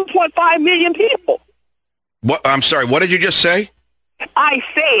 2.5 million people. What? I'm sorry, what did you just say? I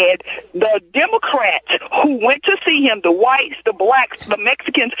said the Democrats who went to see him, the whites, the blacks, the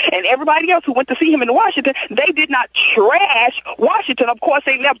Mexicans, and everybody else who went to see him in Washington, they did not trash Washington. Of course,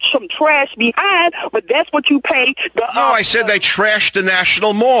 they left some trash behind, but that's what you pay. No, I said they trashed the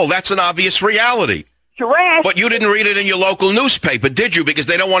National Mall. That's an obvious reality. Trash. But you didn't read it in your local newspaper, did you? Because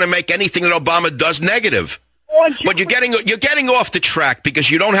they don't want to make anything that Obama does negative. But you're getting off the track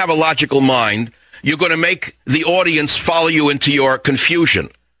because you don't have a logical mind. You're going to make the audience follow you into your confusion.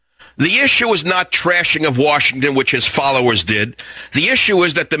 The issue is not trashing of Washington, which his followers did. The issue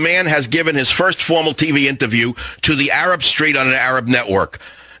is that the man has given his first formal TV interview to the Arab street on an Arab network.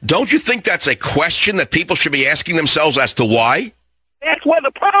 Don't you think that's a question that people should be asking themselves as to why? That's where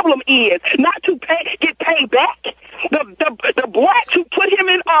the problem is, not to get paid back. The blacks who put him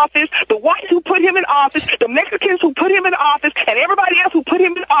in office, the whites who put him in office, the Mexicans who put him in office, and everybody else who put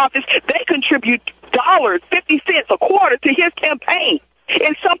him in office, they contribute dollars, 50 cents, a quarter to his campaign.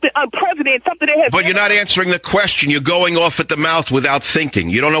 It's something unprecedented, something that has... But you're not answering the question. You're going off at the mouth without thinking.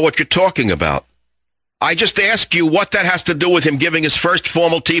 You don't know what you're talking about. I just asked you what that has to do with him giving his first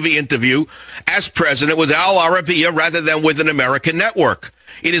formal TV interview as president with Al Arabiya rather than with an American network.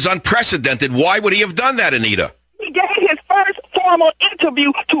 It is unprecedented. Why would he have done that, Anita? He gave his first formal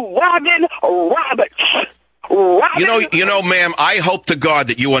interview to Robin Roberts. You know, ma'am, I hope to God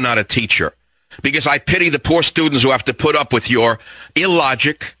that you are not a teacher, because I pity the poor students who have to put up with your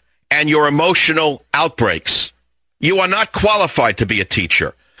illogic and your emotional outbreaks. You are not qualified to be a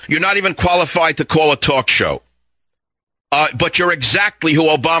teacher. You're not even qualified to call a talk show. But you're exactly who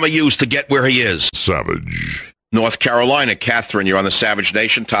Obama used to get where he is. Savage. North Carolina. Catherine, you're on the Savage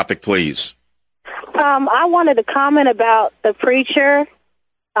Nation. Topic, please. I wanted to comment about the preacher.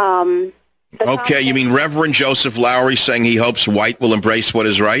 Okay, you mean Reverend Joseph Lowery saying he hopes white will embrace what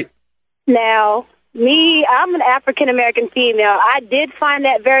is right? Now, I'm an African-American female. I did find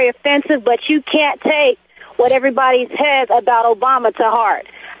that very offensive, but you can't take what everybody says about Obama to heart.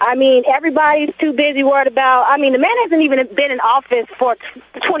 I mean, everybody's too busy worried about, the man hasn't even been in office for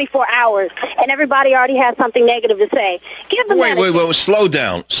 24 hours, and everybody already has something negative to say. Wait, slow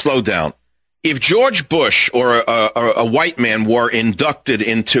down. If George Bush or a white man were inducted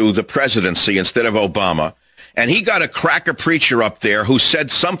into the presidency instead of Obama, and he got a cracker preacher up there who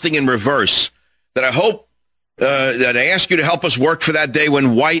said something in reverse that I hope that I ask you to help us work for that day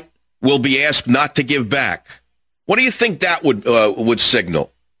when white will be asked not to give back. What do you think that would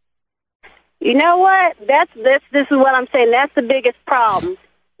signal? You know what? This is what I'm saying. That's the biggest problem.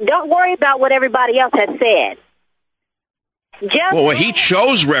 Don't worry about what everybody else has said. He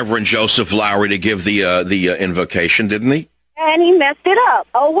chose Reverend Joseph Lowery to give the invocation, didn't he? And he messed it up.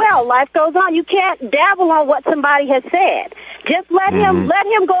 Oh well, life goes on. You can't dabble on what somebody has said. Just let him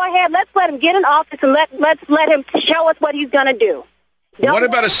go ahead. Let's let him get in office and let's let him show us what he's going to do. What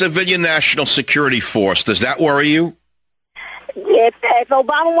about a civilian national security force? Does that worry you? If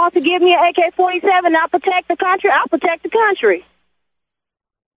Obama wants to give me an AK-47, I'll protect the country. I'll protect the country.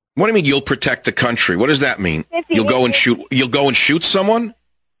 What do you mean you'll protect the country? What does that mean? You'll go and shoot someone?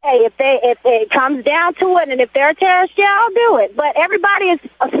 Hey, if it comes down to it, and if they're a terrorist, yeah, I'll do it. But everybody is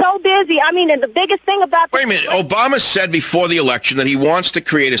so busy. And the biggest thing about Wait a minute. Obama said before the election that he wants to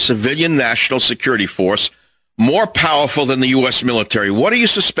create a civilian national security force more powerful than the U.S. military. What do you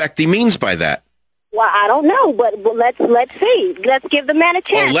suspect he means by that? Well, I don't know, but let's see. Let's give the man a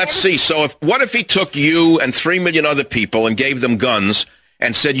chance. Oh, let's see. So what if he took you and 3 million other people and gave them guns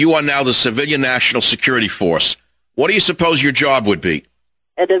and said you are now the civilian national security force? What do you suppose your job would be?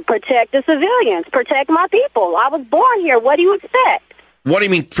 To protect the civilians, protect my people. I was born here. What do you expect? What do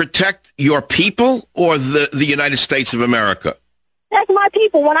you mean, protect your people or the United States of America? Protect my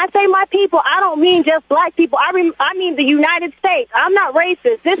people. When I say my people, I don't mean just black people. I mean the United States. I'm not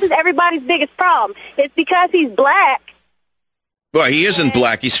racist. This is everybody's biggest problem. It's because he's black. Well, he isn't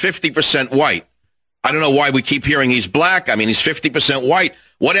black. He's 50% white. I don't know why we keep hearing he's black. I mean, he's 50% white.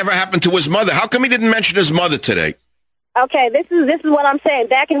 Whatever happened to his mother? How come he didn't mention his mother today? Okay, this is what I'm saying.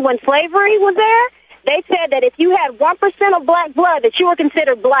 Back when slavery was there, they said that if you had 1% of black blood, that you were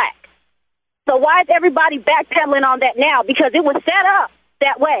considered black. So why is everybody backpedaling on that now? Because it was set up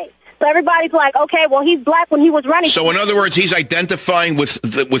that way. So everybody's like, okay, well, he's black when he was running. So in other words, he's identifying with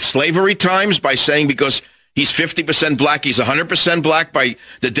slavery times by saying because he's 50% black, he's 100% black by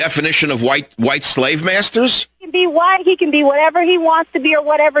the definition of white slave masters? He can be white, he can be whatever he wants to be or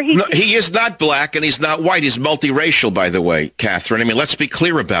whatever he... No, he is not black and he's not white. He's multiracial, by the way, Catherine. I mean, let's be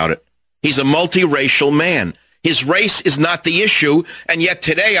clear about it. He's a multiracial man. His race is not the issue, and yet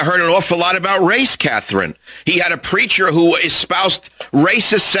today I heard an awful lot about race, Catherine. He had a preacher who espoused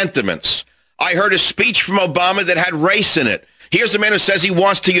racist sentiments. I heard a speech from Obama that had race in it. Here's a man who says he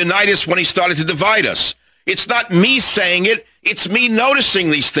wants to unite us when he started to divide us. It's not me saying it. It's me noticing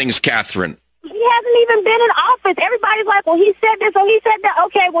these things, Catherine. He hasn't even been in office. Everybody's like, well, he said this or he said that.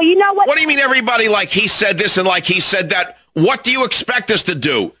 Okay, well, you know what? What do you mean everybody like he said this and like he said that? What do you expect us to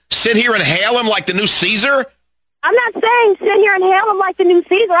do? Sit here and hail him like the new Caesar? I'm not saying sit here and hail him like the new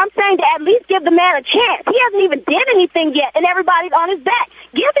Caesar. I'm saying to at least give the man a chance. He hasn't even did anything yet, and everybody's on his back.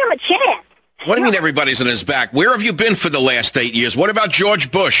 Give him a chance. What do you mean everybody's on his back? Where have you been for the last 8 years? What about George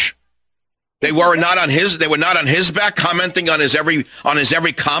Bush? They were not on his back, commenting on his every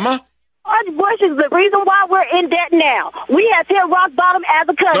comma? George Bush is the reason why we're in debt now. We have hit rock bottom as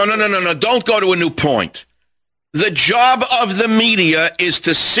a country. No. Don't go to a new point. The job of the media is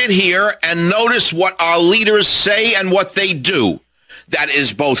to sit here and notice what our leaders say and what they do. That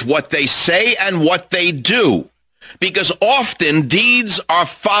is both what they say and what they do. Because often deeds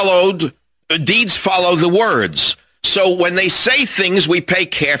follow the words. So when they say things, we pay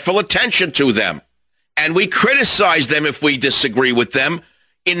careful attention to them. And we criticize them if we disagree with them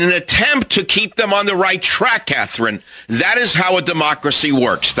in an attempt to keep them on the right track, Catherine. That is how a democracy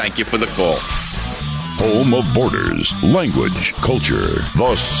works. Thank you for the call. Home of borders, language, culture,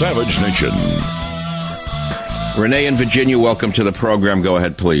 the Savage Nation. Renee in Virginia, welcome to the program. Go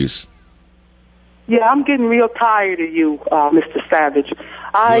ahead, please. Yeah, I'm getting real tired of you, Mr. Savage.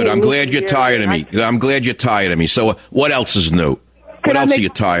 Good. I'm glad you're tired of me. I'm glad you're tired of me. So what else is new? What else are you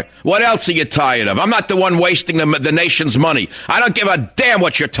tired? What else are you tired of? I'm not the one wasting the nation's money. I don't give a damn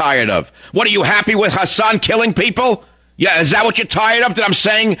what you're tired of. What, are you happy with Hassan killing people? Yeah, is that what you're tired of? That I'm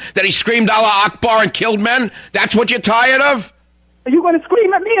saying that he screamed Allah Akbar and killed men? That's what you're tired of? Are you going to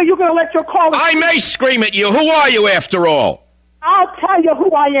scream at me, or are you going to let your caller? I may scream at you. Who are you, after all? I'll tell you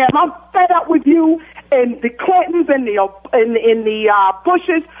who I am. I'm fed up with you and the Clintons and the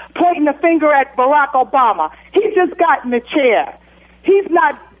Bushes pointing the finger at Barack Obama. He just got in the chair. He's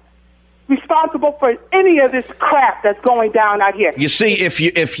not responsible for any of this crap that's going down out here. You see,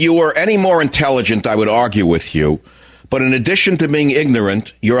 if you were any more intelligent, I would argue with you. But in addition to being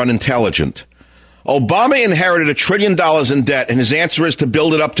ignorant, you're unintelligent. Obama inherited $1 trillion in debt, and his answer is to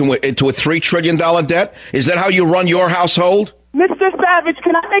build it up to a $3 trillion debt? Is that how you run your household? Mr. Savage,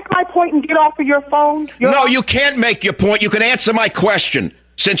 can I make my point and get off of your phone? No, you can't make your point. You can answer my question,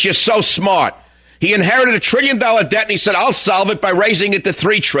 since you're so smart. He inherited $1 trillion debt, and he said, I'll solve it by raising it to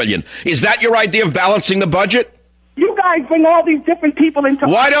 $3 trillion. Is that your idea of balancing the budget? You guys bring all these different people into...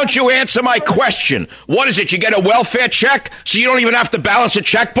 Why don't you answer my question? What is it, you get a welfare check, so you don't even have to balance a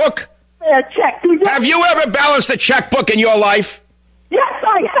checkbook? Check. Have you ever balanced a checkbook in your life? Yes,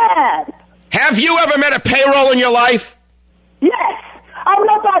 I have. Have you ever met a payroll in your life? Yes. I'm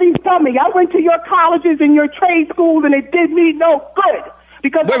nobody's dummy. I went to your colleges and your trade schools, and it did me no good.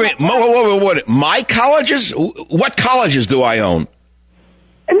 Because wait, my colleges? What colleges do I own?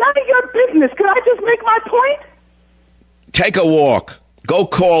 And none of your business. Can I just make my point? Take a walk. Go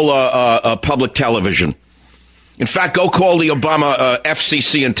call public television. In fact, go call the Obama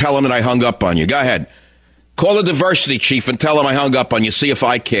FCC and tell them that I hung up on you. Go ahead. Call the diversity chief and tell him I hung up on you. See if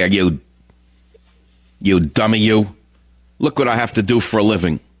I care, you dummy, you. Look what I have to do for a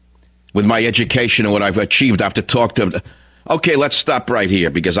living. With my education and what I've achieved, I have to talk to him. Okay, let's stop right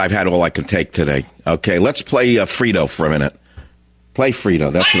here because I've had all I can take today. Okay, let's play Frito for a minute. Play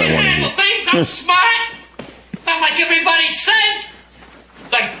Frito. That's what I want to hear. Things I'm smart. Not like everybody says.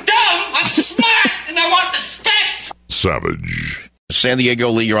 Like dumb, I'm smart, and I want respect. Savage. San Diego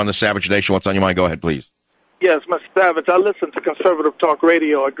Lee, you're on the Savage Nation. What's on your mind? Go ahead, please. Yes, Mr. Savage, I listen to conservative talk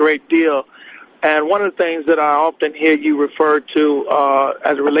radio a great deal. And one of the things that I often hear you refer to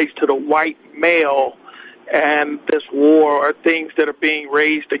as it relates to the white male and this war or things that are being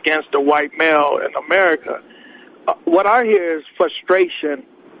raised against the white male in America, what I hear is frustration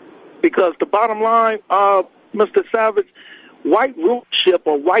because the bottom line, Mr. Savage, white rulership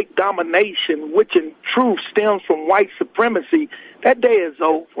or white domination, which in truth stems from white supremacy, that day is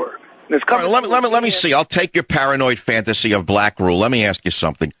over. Right, let me see. I'll take your paranoid fantasy of black rule. Let me ask you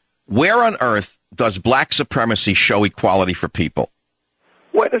something. Where on earth does black supremacy show equality for people?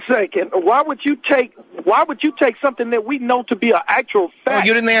 Wait a second. Why would you take something that we know to be an actual fact? Oh,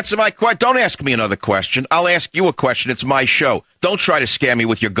 you didn't answer my question. Don't ask me another question. I'll ask you a question. It's my show. Don't try to scare me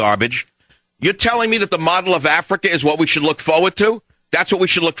with your garbage. You're telling me that the model of Africa is what we should look forward to? That's what we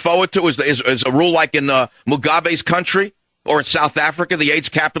should look forward to, is a rule like in Mugabe's country or in South Africa, the AIDS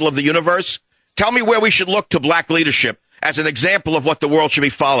capital of the universe? Tell me where we should look to black leadership as an example of what the world should be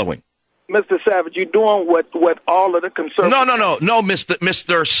following. Mr. Savage, you're doing what all of the conservatives... No,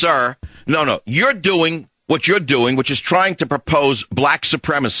 Mr. Sir. No. You're doing what you're doing, which is trying to propose black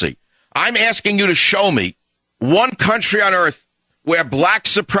supremacy. I'm asking you to show me one country on earth where black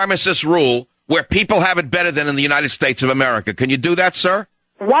supremacists rule, where people have it better than in the United States of America. Can you do that, sir?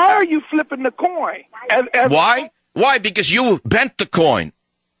 Why are you flipping the coin? Why? Why? Because you bent the coin.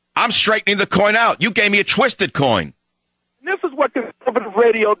 I'm straightening the coin out. You gave me a twisted coin. This is what conservative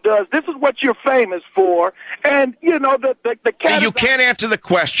radio does. This is what you're famous for. And, you know, the You can't answer the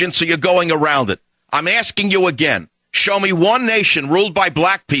question, so you're going around it. I'm asking you again. Show me one nation ruled by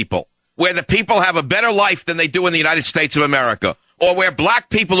black people where the people have a better life than they do in the United States of America, or where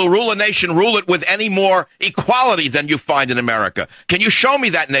black people who rule a nation rule it with any more equality than you find in America. Can you show me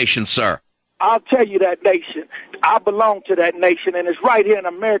that nation, sir? I'll tell you that nation. I belong to that nation, and it's right here in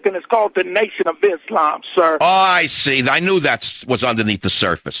America, and it's called the Nation of Islam, sir. Oh, I see. I knew that was underneath the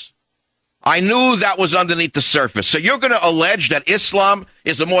surface. So you're going to allege that Islam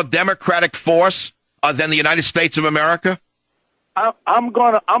is a more democratic force than the United States of America? I'm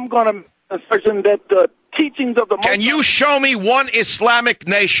gonna assertion that the teachings of the... Can you show me one Islamic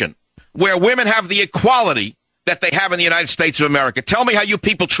nation where women have the equality that they have in the United States of America? Tell me how you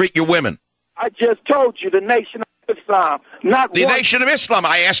people treat your women. I just told you, the Nation of Islam. Not the Nation of Islam.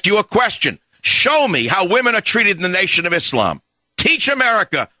 I asked you a question. Show me how women are treated in the Nation of Islam. Teach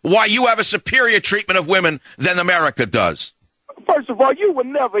America why you have a superior treatment of women than America does. First of all, you would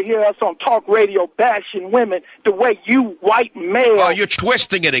never hear us on talk radio bashing women the way you white male. Oh, you're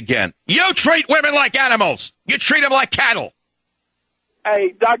twisting it again. You treat women like animals. You treat them like cattle.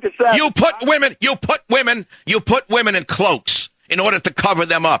 Hey, Dr. Savage. You put women in cloaks in order to cover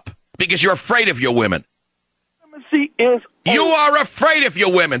them up because you're afraid of your women. You are afraid of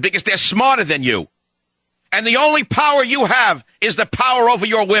your women because they're smarter than you. And the only power you have is the power over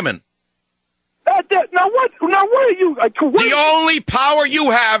your women. Now what are you? The only power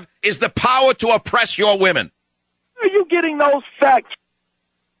you have is the power to oppress your women. Where are you getting those facts?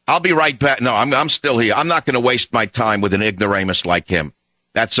 I'll be right back. No, I'm still here. I'm not going to waste my time with an ignoramus like him.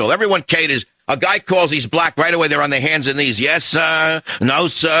 That's all. Everyone caters. A guy calls, he's black, right away they're on their hands and knees. Yes, sir. No,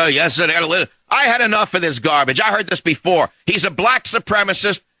 sir. Yes, sir. I had enough of this garbage. I heard this before. He's a black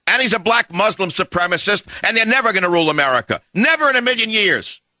supremacist, and he's a black Muslim supremacist, and they're never going to rule America. Never in a million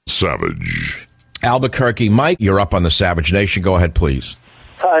years. Savage. Albuquerque. Mike, you're up on the Savage Nation. Go ahead, please.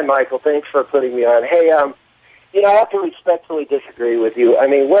 Hi, Michael. Thanks for putting me on. Hey, I have to respectfully disagree with you. I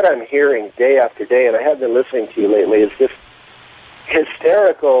mean, what I'm hearing day after day, and I have been listening to you lately, is just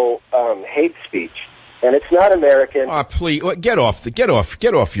hysterical hate speech. And it's not American. Please, get off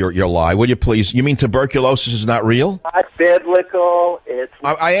your lie, will you please? You mean tuberculosis is not real? Not biblical.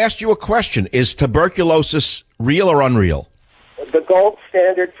 I asked you a question. Is tuberculosis real or unreal? The gold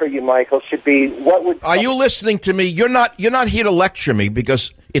standard for you, Michael, should be what would... Are you listening to me? You're not here to lecture me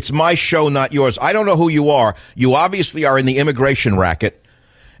because it's my show, not yours. I don't know who you are. You obviously are in the immigration racket,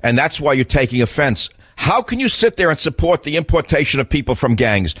 and that's why you're taking offense. How can you sit there and support the importation of people from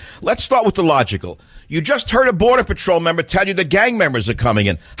gangs? Let's start with the logical. You just heard a Border Patrol member tell you that gang members are coming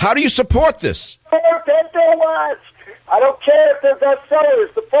in. How do you support this? Ford Pinto was. I don't care if they're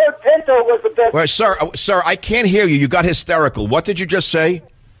bestsellers. The Ford Pinto was the best. Well, sir, I can't hear you. You got hysterical. What did you just say?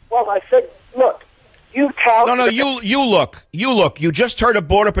 Well, I said, look, you count. No, you look. You just heard a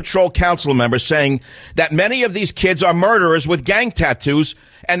Border Patrol council member saying that many of these kids are murderers with gang tattoos,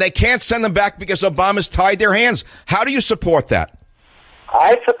 and they can't send them back because Obama's tied their hands. How do you support that?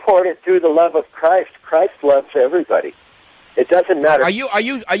 I support it through the love of Christ. Christ loves everybody. It doesn't matter.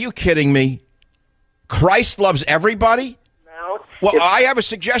 Are you kidding me? Christ loves everybody? No. Well, I have a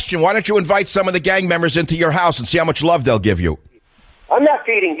suggestion. Why don't you invite some of the gang members into your house and see how much love they'll give you? I'm not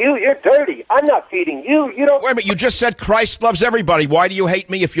feeding you. You're dirty. I'm not feeding you. You don't... Wait a minute. You just said Christ loves everybody. Why do you hate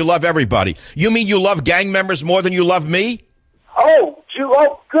me if you love everybody? You mean you love gang members more than you love me? Oh,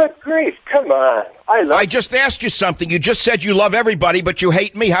 good grief. Come on. I just asked you something. You just said you love everybody, but you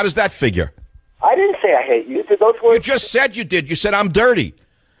hate me. How does that figure? I didn't say I hate you. Did those words... You just said you did. You said I'm dirty.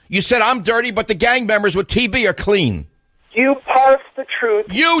 You said I'm dirty, but the gang members with TB are clean. You parse the truth.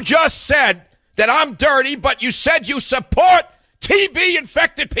 You just said that I'm dirty, but you said you support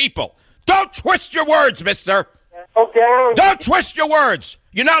TB-infected people. Don't twist your words, mister. Okay. Don't twist your words.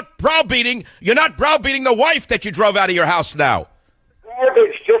 You're not browbeating the wife that you drove out of your house now.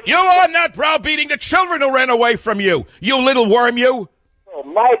 Garbage. You are not browbeating the children who ran away from you. You little worm, you. Oh,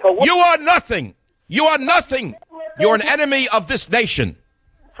 Michael. You are nothing. You are nothing. You're an enemy of this nation.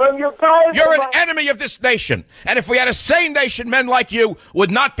 From your guys. You're an enemy of this nation. And if we had a sane nation, men like you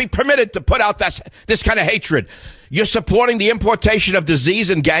would not be permitted to put out this kind of hatred. You're supporting the importation of disease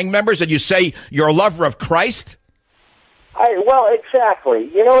and gang members, and you say you're a lover of Christ? Well, exactly.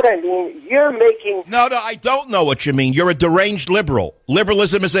 You know what I mean? You're making... No, I don't know what you mean. You're a deranged liberal.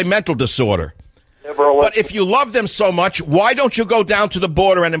 Liberalism is a mental disorder. But if you love them so much, why don't you go down to the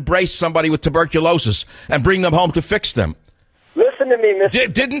border and embrace somebody with tuberculosis and bring them home to fix them? Listen to me,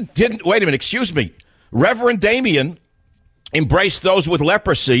 Mr. Didn't wait a minute, excuse me. Reverend Damien embraced those with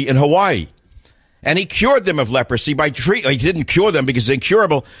leprosy in Hawaii. And he cured them of leprosy by he didn't cure them because they're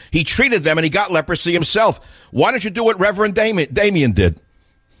incurable. He treated them and he got leprosy himself. Why don't you do what Reverend Damien did?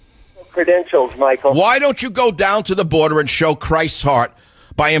 Credentials, Michael. Why don't you go down to the border and show Christ's heart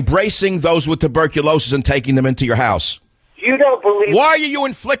by embracing those with tuberculosis and taking them into your house? You don't believe... Why are you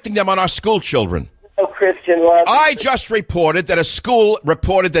inflicting them on our school children? No Christian love. I just reported that a school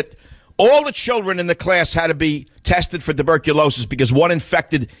reported that all the children in the class had to be tested for tuberculosis because one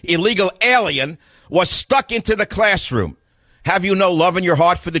infected illegal alien was stuck into the classroom. Have you no love in your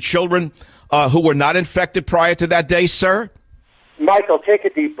heart for the children who were not infected prior to that day, sir? Michael, take a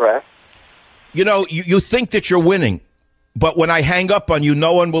deep breath. You know, you think that you're winning, but when I hang up on you,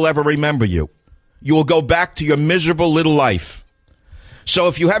 no one will ever remember you. You will go back to your miserable little life. So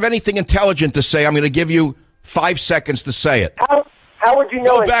if you have anything intelligent to say, I'm going to give you 5 seconds to say it. How would you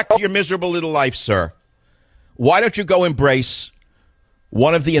know? Go back to your miserable little life, sir. Why don't you go embrace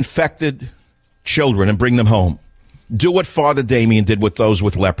one of the infected children and bring them home? Do what Father Damien did with those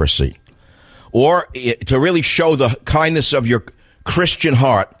with leprosy. or to really show the kindness of your Christian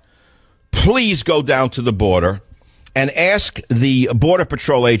heart, please go down to the border and ask the Border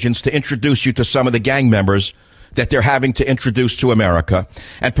Patrol agents to introduce you to some of the gang members that they're having to introduce to America.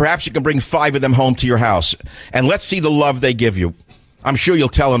 And perhaps you can bring 5 of them home to your house. And let's see the love they give you. I'm sure you'll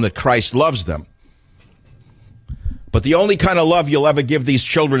tell them that Christ loves them. But the only kind of love you'll ever give these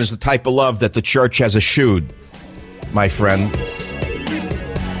children is the type of love that the church has eschewed, my friend.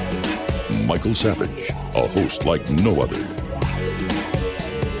 Michael Savage, a host like no other.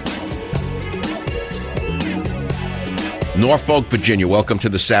 Norfolk, Virginia, welcome to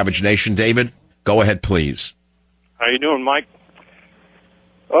the Savage Nation. David, go ahead, please. How you doing, Mike?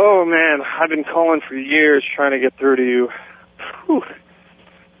 Oh, man, I've been calling for years trying to get through to you. Whew.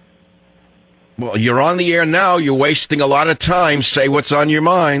 Well, you're on the air now. You're wasting a lot of time. Say what's on your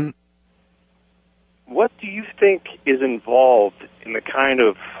mind. What do you think is involved in the kind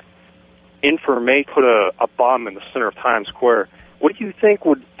of information, put a bomb in the center of Times Square? What do you think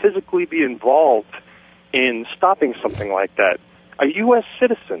would physically be involved in stopping something like that? A U.S.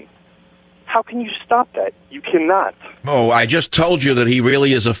 citizen. How can you stop that? You cannot. Oh, I just told you that he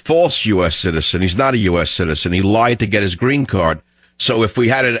really is a false U.S. citizen. He's not a U.S. citizen. He lied to get his green card. So if we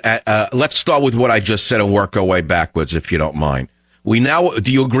had it, let's start with what I just said and work our way backwards, if you don't mind. Do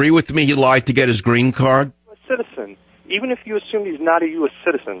you agree with me? He lied to get his green card? U.S. citizen. Even if you assume he's not a U.S.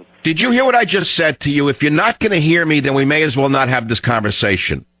 citizen. Did you hear what I just said to you? If you're not going to hear me, then we may as well not have this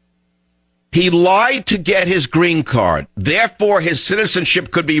conversation. He lied to get his green card. Therefore, his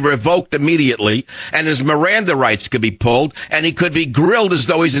citizenship could be revoked immediately, and his Miranda rights could be pulled, and he could be grilled as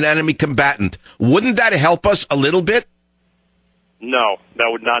though he's an enemy combatant. Wouldn't that help us a little bit? No, that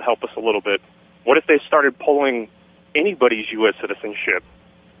would not help us a little bit. What if they started pulling anybody's U.S. citizenship?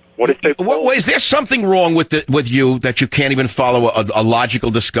 What if they is there something wrong with you that you can't even follow a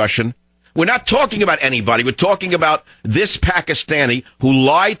logical discussion? We're not talking about anybody. We're talking about this Pakistani who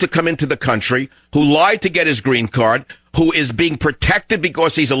lied to come into the country, who lied to get his green card, who is being protected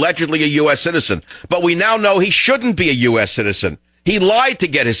because he's allegedly a U.S. citizen. But we now know he shouldn't be a U.S. citizen. He lied to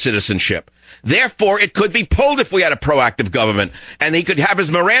get his citizenship. Therefore, it could be pulled if we had a proactive government, and he could have his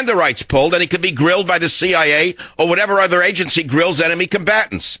Miranda rights pulled, and he could be grilled by the CIA or whatever other agency grills enemy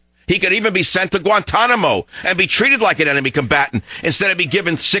combatants. He could even be sent to Guantanamo and be treated like an enemy combatant instead of be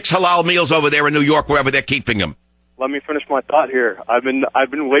given 6 halal meals over there in New York, wherever they're keeping him. Let me finish my thought here. I've been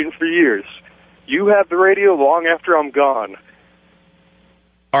waiting for years. You have the radio long after I'm gone.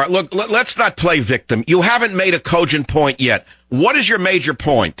 All right, look, let's not play victim. You haven't made a cogent point yet. What is your major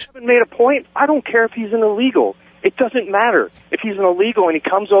point? I haven't made a point. I don't care if he's an illegal. It doesn't matter. If he's an illegal and he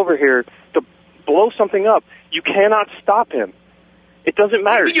comes over here to blow something up, you cannot stop him. It doesn't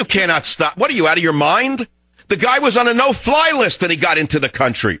matter. You cannot stop. What are you, out of your mind? The guy was on a no-fly list and he got into the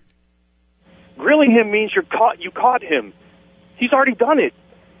country. Grilling him means you caught him. He's already done it.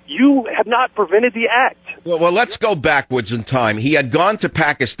 You have not prevented the act. Well, let's go backwards in time. He had gone to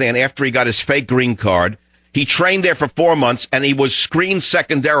Pakistan after he got his fake green card. He trained there for 4 months, and he was screened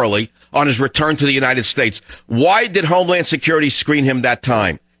secondarily on his return to the United States. Why did Homeland Security screen him that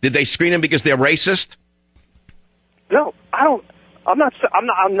time? Did they screen him because they're racist? No, I don't. I'm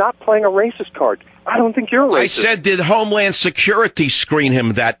not playing a racist card. I don't think you're racist. I said, did Homeland Security screen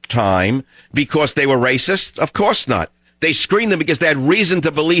him that time because they were racist? Of course not. They screened him because they had reason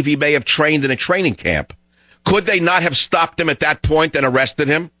to believe he may have trained in a training camp. Could they not have stopped him at that point and arrested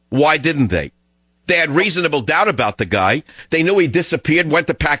him? Why didn't they? They had reasonable doubt about the guy. They knew he disappeared, went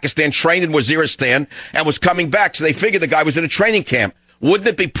to Pakistan, trained in Waziristan, and was coming back, so they figured the guy was in a training camp. Wouldn't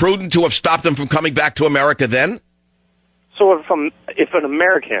it be prudent to have stopped him from coming back to America then? So if an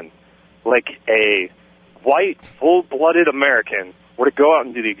American, like a white, full-blooded American, were to go out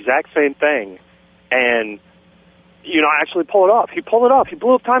and do the exact same thing and, actually pull it off. He pulled it off. He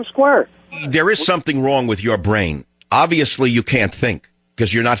blew up Times Square. There is something wrong with your brain. Obviously, you can't think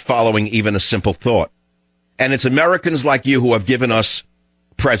because you're not following even a simple thought. And it's Americans like you who have given us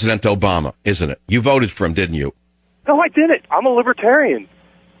President Obama, isn't it? You voted for him, didn't you? No, I didn't. I'm a libertarian.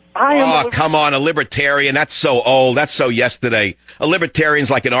 Come on, a libertarian. That's so old. That's so yesterday. A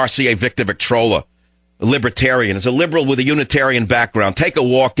libertarian's like an RCA Victor Victrola. A libertarian is a liberal with a Unitarian background. Take a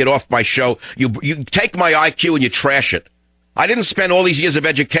walk, get off my show. You take my IQ and you trash it. I didn't spend all these years of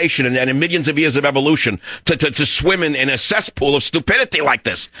education and millions of years of evolution to swim in a cesspool of stupidity like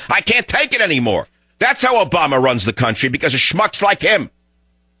this. I can't take it anymore. That's how Obama runs the country, because of schmucks like him.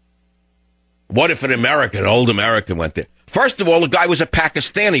 What if an old American went there? First of all, the guy was a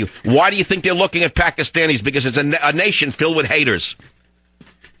Pakistani. Why do you think they're looking at Pakistanis? Because it's a nation filled with haters.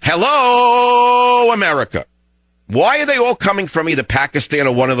 Hello, America. Why are they all coming from either Pakistan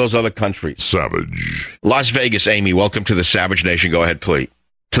or one of those other countries? Savage. Las Vegas, Amy, welcome to the Savage Nation. Go ahead,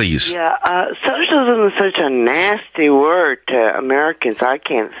 please. Yeah, socialism is such a nasty word to Americans. I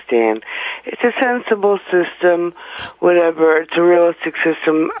can't stand. It's a sensible system, whatever. It's a realistic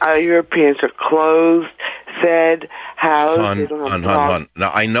system. Europeans are closed, fed, housed. They don't have problems.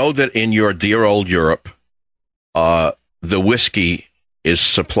 Now, I know that in your dear old Europe, the whiskey is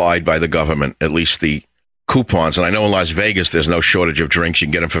supplied by the government, at least the coupons. And I know in Las Vegas there's no shortage of drinks. You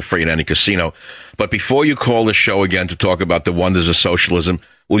can get them for free in any casino. But before you call the show again to talk about the wonders of socialism,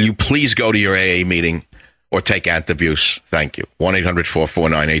 will you please go to your AA meeting or take Antabuse? Thank you.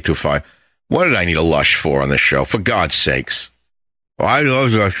 1-800-449-825. What did I need a lush for on this show? For God's sakes. Oh, I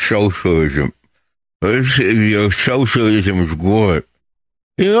love that socialism. Your socialism is good.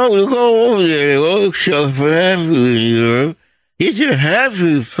 You know, you go over there, they all so happy in Europe. It's a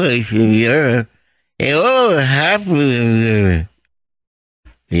happy place in Europe. They're all happy in Europe.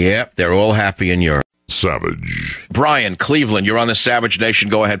 Yep, they're all happy in Europe. Savage. Brian, Cleveland, you're on the Savage Nation.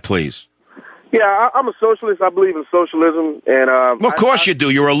 Go ahead, please. Yeah, I'm a socialist. I believe in socialism. And well, of course you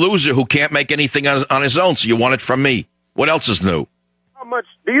do. You're a loser who can't make anything on his own, so you want it from me. What else is new?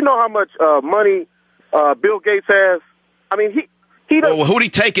 Do you know how much money Bill Gates has? I mean, he doesn't. Well, who'd he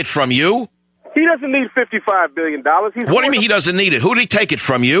take it from? You? He doesn't need $55 billion. What do you mean he doesn't need it? Who'd he take it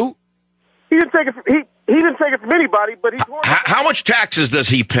from? You? He didn't take it. He didn't take it from anybody. But how much taxes does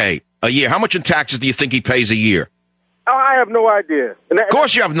he pay a year? How much in taxes do you think he pays a year? I have no idea. Of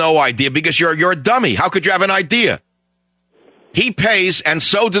course you have no idea because you're a dummy. How could you have an idea? He pays, and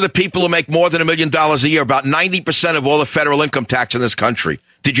so do the people who make more than $1 million a year, about 90% of all the federal income tax in this country.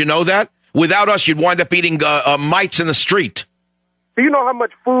 Did you know that? Without us, you'd wind up eating mites in the street. Do you know how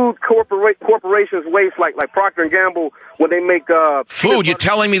much food corporations waste, like Procter & Gamble, when they make food? You're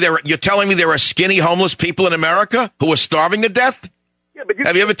telling me there are skinny homeless people in America who are starving to death? Yeah, but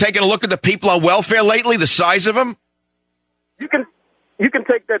have you ever taken a look at the people on welfare lately? The size of them? You can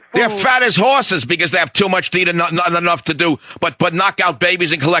take that food. They're fat as horses because they have too much to eat and not enough to do, but knock out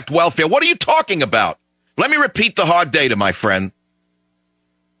babies and collect welfare. What are you talking about? Let me repeat the hard data, my friend.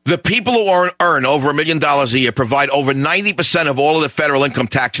 The people who earn over $1 million a year provide over 90% of all of the federal income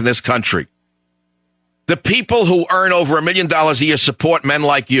tax in this country. The people who earn over $1 million a year support men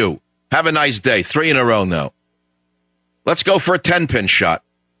like you. Have a nice day. 3 in a row now. Let's go for a 10-pin shot.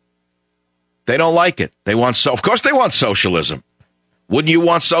 They don't like it. Of course they want socialism. Wouldn't you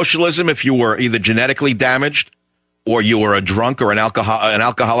want socialism if you were either genetically damaged or you were a drunk or an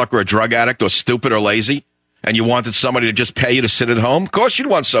alcoholic or a drug addict or stupid or lazy? And you wanted somebody to just pay you to sit at home? Of course you'd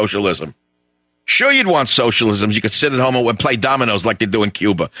want socialism. Sure you'd want socialism. You could sit at home and play dominoes like they do in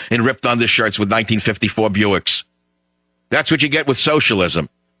Cuba in ripped undershirts with 1954 Buicks. That's what you get with socialism.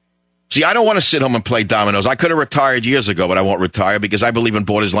 See, I don't want to sit home and play dominoes. I could have retired years ago, but I won't retire because I believe in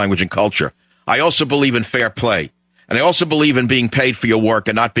borders, language, and culture. I also believe in fair play. And I also believe in being paid for your work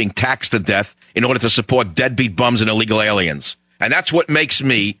and not being taxed to death in order to support deadbeat bums and illegal aliens. And that's what makes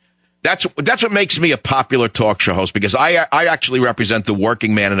me... That's what makes me a popular talk show host, because I actually represent the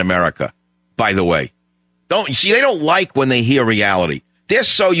working man in America, by the way. They don't like when they hear reality. They're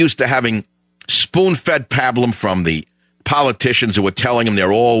so used to having spoon-fed pablum from the politicians who are telling them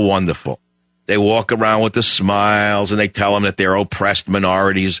they're all wonderful. They walk around with the smiles and they tell them that they're oppressed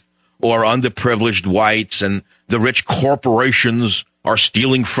minorities or underprivileged whites and the rich corporations are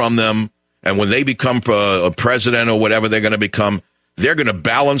stealing from them. And when they become a president or whatever they're going to become, they're going to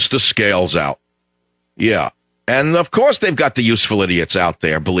balance the scales out. Yeah. And, of course, they've got the useful idiots out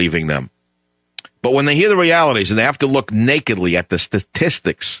there believing them. But when they hear the realities and they have to look nakedly at the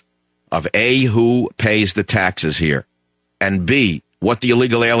statistics of A, who pays the taxes here, and B, what the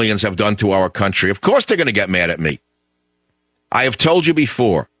illegal aliens have done to our country, of course they're going to get mad at me. I have told you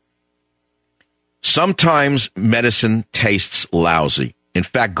before, sometimes medicine tastes lousy. In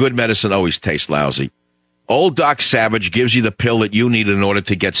fact, good medicine always tastes lousy. Old Doc Savage gives you the pill that you need in order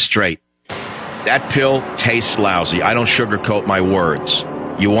to get straight. That pill tastes lousy. I don't sugarcoat my words.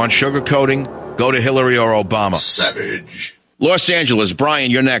 You want sugarcoating? Go to Hillary or Obama. Savage. Los Angeles,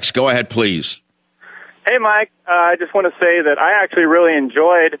 Brian, you're next. Go ahead, please. Hey, Mike. I just want to say that I actually really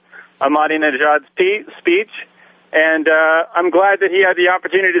enjoyed Ahmadinejad's speech, and I'm glad that he had the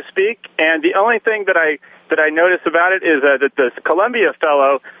opportunity to speak. And the only thing that I noticed about it is that this Columbia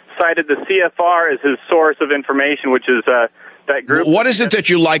fellow cited the CFR as his source of information, which is that group. What is it that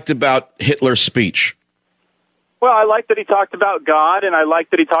you liked about Hitler's speech? Well, I liked that he talked about God, and I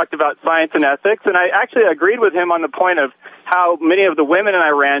liked that he talked about science and ethics, and I actually agreed with him on the point of how many of the women in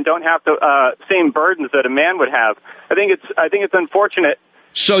Iran don't have the same burdens that a man would have. I think it's unfortunate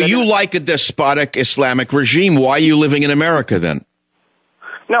So you like a despotic Islamic regime. Why are you living in America then?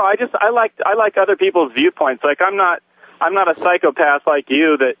 No, I like other people's viewpoints. Like I'm not a psychopath like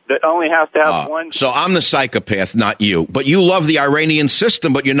you that only has to have one. So I'm the psychopath, not you. But you love the Iranian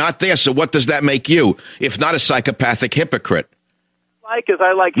system, but you're not there. So what does that make you, if not a psychopathic hypocrite?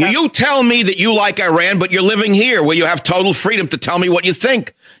 You tell me that you like Iran, but you're living here where you have total freedom to tell me what you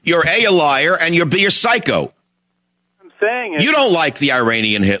think. You're A, a liar, and you're B, a psycho. I'm saying it. You don't like the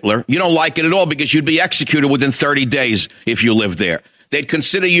Iranian Hitler. You don't like it at all because you'd be executed within 30 days if you lived there. They'd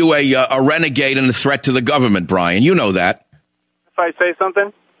consider you a renegade and a threat to the government, Brian. You know that. If I say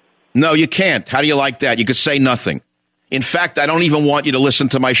something? No, you can't. How do you like that? You could say nothing. In fact, I don't even want you to listen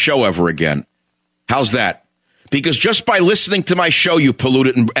to my show ever again. How's that? Because just by listening to my show, you pollute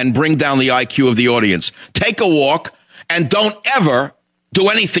it and bring down the IQ of the audience. Take a walk and don't ever do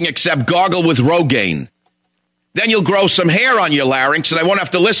anything except gargle with Rogaine. Then you'll grow some hair on your larynx and I won't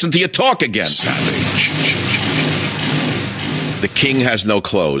have to listen to you talk again. Savage. The king has no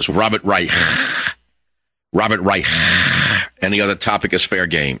clothes. Robert Reich. Any other topic is fair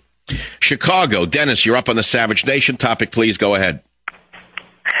game. Chicago. Dennis, you're up on the Savage Nation topic. Please go ahead.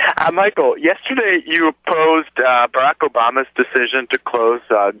 Michael, yesterday you opposed Barack Obama's decision to close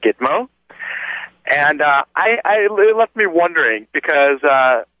Gitmo. And it left me wondering because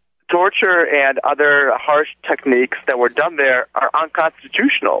torture and other harsh techniques that were done there are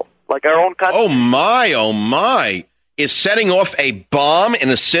unconstitutional. Like our own constitution. Oh, my. Is setting off a bomb in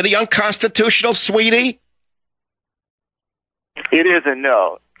a city unconstitutional, sweetie? It is a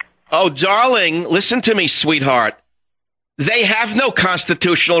no. Oh, darling, listen to me, sweetheart. They have no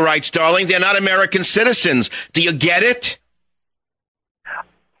constitutional rights, darling. They're not American citizens. Do you get it?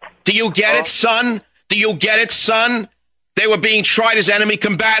 Do you get it, son? Do you get it, son? They were being tried as enemy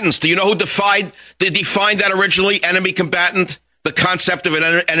combatants. Do you know who defined that originally, enemy combatant? The concept of an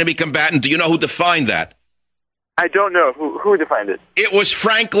enemy combatant. Do you know who defined that? I don't know. Who defined it? It was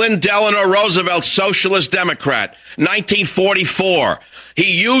Franklin Delano Roosevelt, Socialist Democrat, 1944.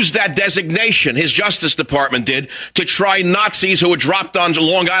 He used that designation, his Justice Department did, to try Nazis who were dropped on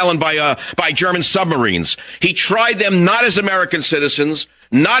Long Island by German submarines. He tried them not as American citizens,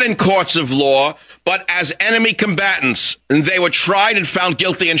 not in courts of law, but as enemy combatants. And they were tried and found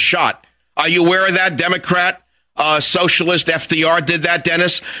guilty and shot. Are you aware of that, Democrat? Socialist FDR did that,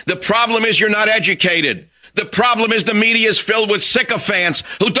 Dennis? The problem is you're not educated. The problem is the media is filled with sycophants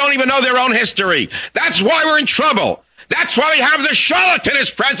who don't even know their own history. That's why we're in trouble. That's why we have the charlatan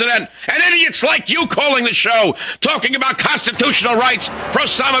as president and idiots like you calling the show, talking about constitutional rights for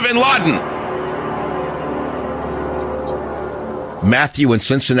Osama bin Laden. Matthew in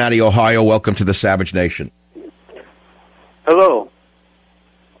Cincinnati, Ohio, welcome to the Savage Nation. Hello.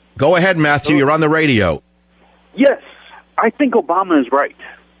 Go ahead, Matthew. Hello. You're on the radio. Yes, I think Obama is right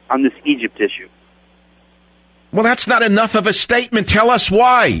on this Egypt issue. Well, that's not enough of a statement. Tell us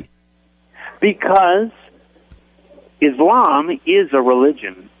why. Because Islam is a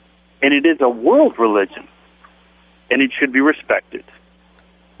religion, and it is a world religion, and it should be respected.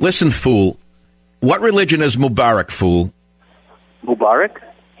 Listen, fool. What religion is Mubarak, fool? Mubarak?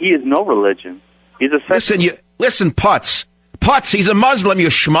 He is no religion. He's a secular. Listen, Putz. Putz, he's a Muslim, you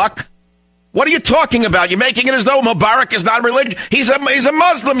schmuck. What are you talking about? You're making it as though Mubarak is not religion. He's a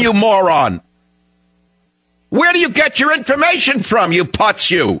Muslim, you moron. Where do you get your information from, you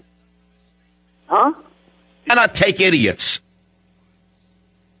Putz, you? Huh? Cannot take idiots.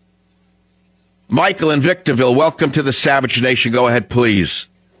 Michael in Victorville, welcome to the Savage Nation. Go ahead, please.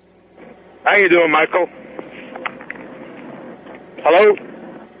 How you doing, Michael? Hello?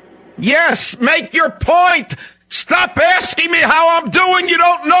 Yes, make your point. Stop asking me how I'm doing. You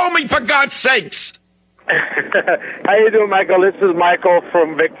don't know me, for God's sakes. How you doing, Michael? This is Michael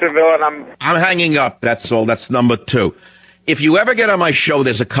from Victorville, and I'm hanging up. That's all. That's number 2. If you ever get on my show,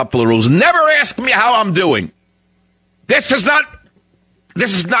 there's a couple of rules. Never ask me how I'm doing. This is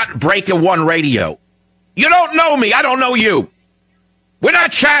not Breaker One radio. You don't know me. I don't know you. We're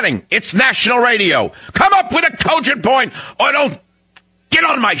not chatting. It's national radio. Come up with a cogent point, or don't get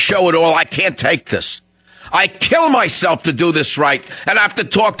on my show at all. I can't take this. I kill myself to do this right, and I have to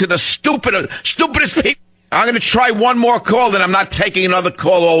talk to the stupidest people. I'm going to try one more call, then I'm not taking another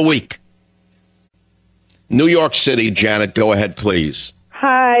call all week. New York City, Janet, go ahead, please.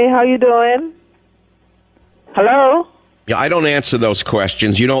 Hi, how you doing? Hello? Yeah, I don't answer those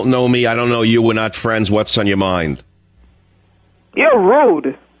questions. You don't know me. I don't know you. We're not friends. What's on your mind? You're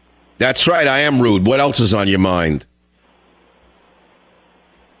rude. That's right. I am rude. What else is on your mind?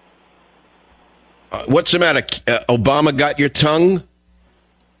 What's the matter? Obama got your tongue?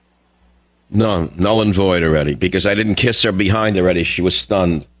 No, null and void already, because I didn't kiss her behind already. She was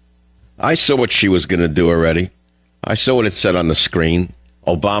stunned. I saw what she was going to do already. I saw what it said on the screen.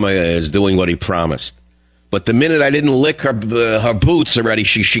 Obama is doing what he promised. But the minute I didn't lick her boots already,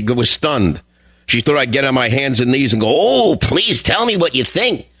 she was stunned. She thought I'd get on my hands and knees and go, oh, please tell me what you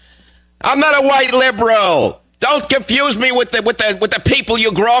think. I'm not a white liberal. Don't confuse me with the people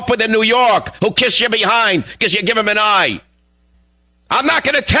you grew up with in New York who kiss you behind because you give them an eye. I'm not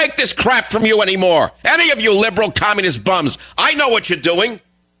going to take this crap from you anymore. Any of you liberal communist bums, I know what you're doing.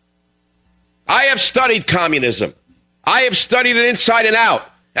 I have studied communism. I have studied it inside and out.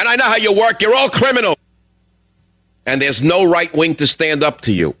 And I know how you work. You're all criminals. And there's no right wing to stand up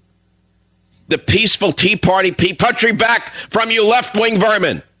to you. The peaceful Tea Party, country back from you left-wing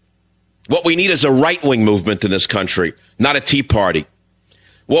vermin. What we need is a right-wing movement in this country, not a Tea Party.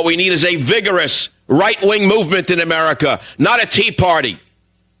 What we need is a vigorous right-wing movement in America, not a Tea Party.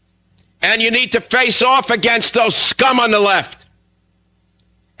 And you need to face off against those scum on the left.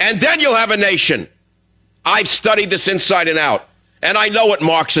 And then you'll have a nation. I've studied this inside and out. And I know what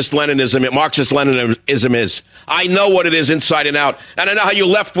Marxist-Leninism is. I know what it is inside and out. And I know how you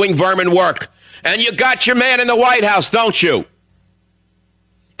left-wing vermin work. And you got your man in the White House, don't you?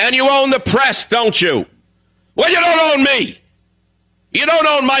 And you own the press, don't you? Well, you don't own me. You don't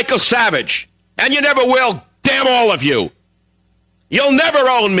own Michael Savage. And you never will. Damn all of you. You'll never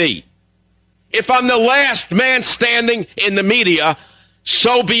own me. If I'm the last man standing in the media,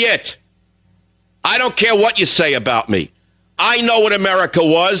 so be it. I don't care what you say about me. I know what America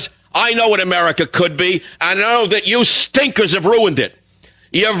was. I know what America could be. I know that you stinkers have ruined it.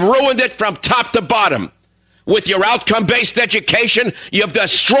 You've ruined it from top to bottom. With your outcome-based education, you've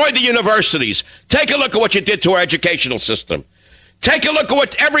destroyed the universities. Take a look at what you did to our educational system. Take a look at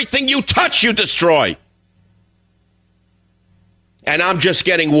what everything you touch, you destroy. And I'm just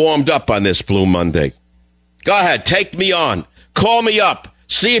getting warmed up on this Blue Monday. Go ahead, take me on. Call me up.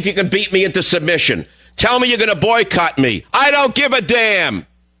 See if you can beat me into submission. Tell me you're going to boycott me. I don't give a damn.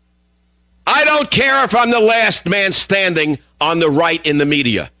 I don't care if I'm the last man standing on the right in the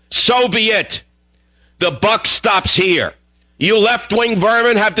media. So be it. The buck stops here. You left-wing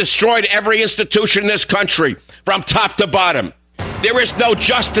vermin have destroyed every institution in this country from top to bottom. There is no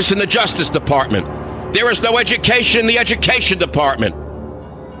justice in the Justice Department. There is no education in the Education Department.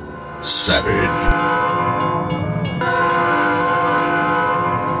 Savage.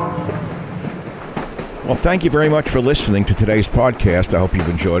 Well, thank you very much for listening to today's podcast. I hope you've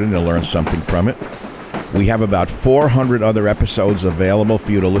enjoyed it and learned something from it. We have about 400 other episodes available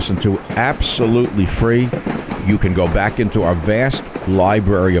for you to listen to absolutely free. You can go back into our vast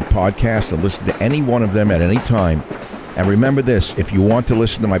library of podcasts and listen to any one of them at any time. And remember this, if you want to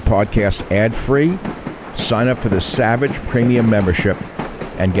listen to my podcast ad-free, sign up for the Savage Premium membership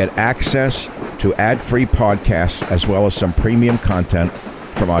and get access to ad-free podcasts as well as some premium content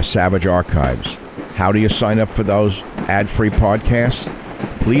from our Savage archives. How do you sign up for those ad-free podcasts?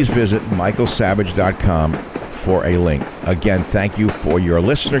 Please visit michaelsavage.com for a link. Again, thank you for your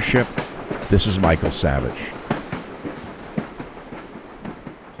listenership. This is Michael Savage.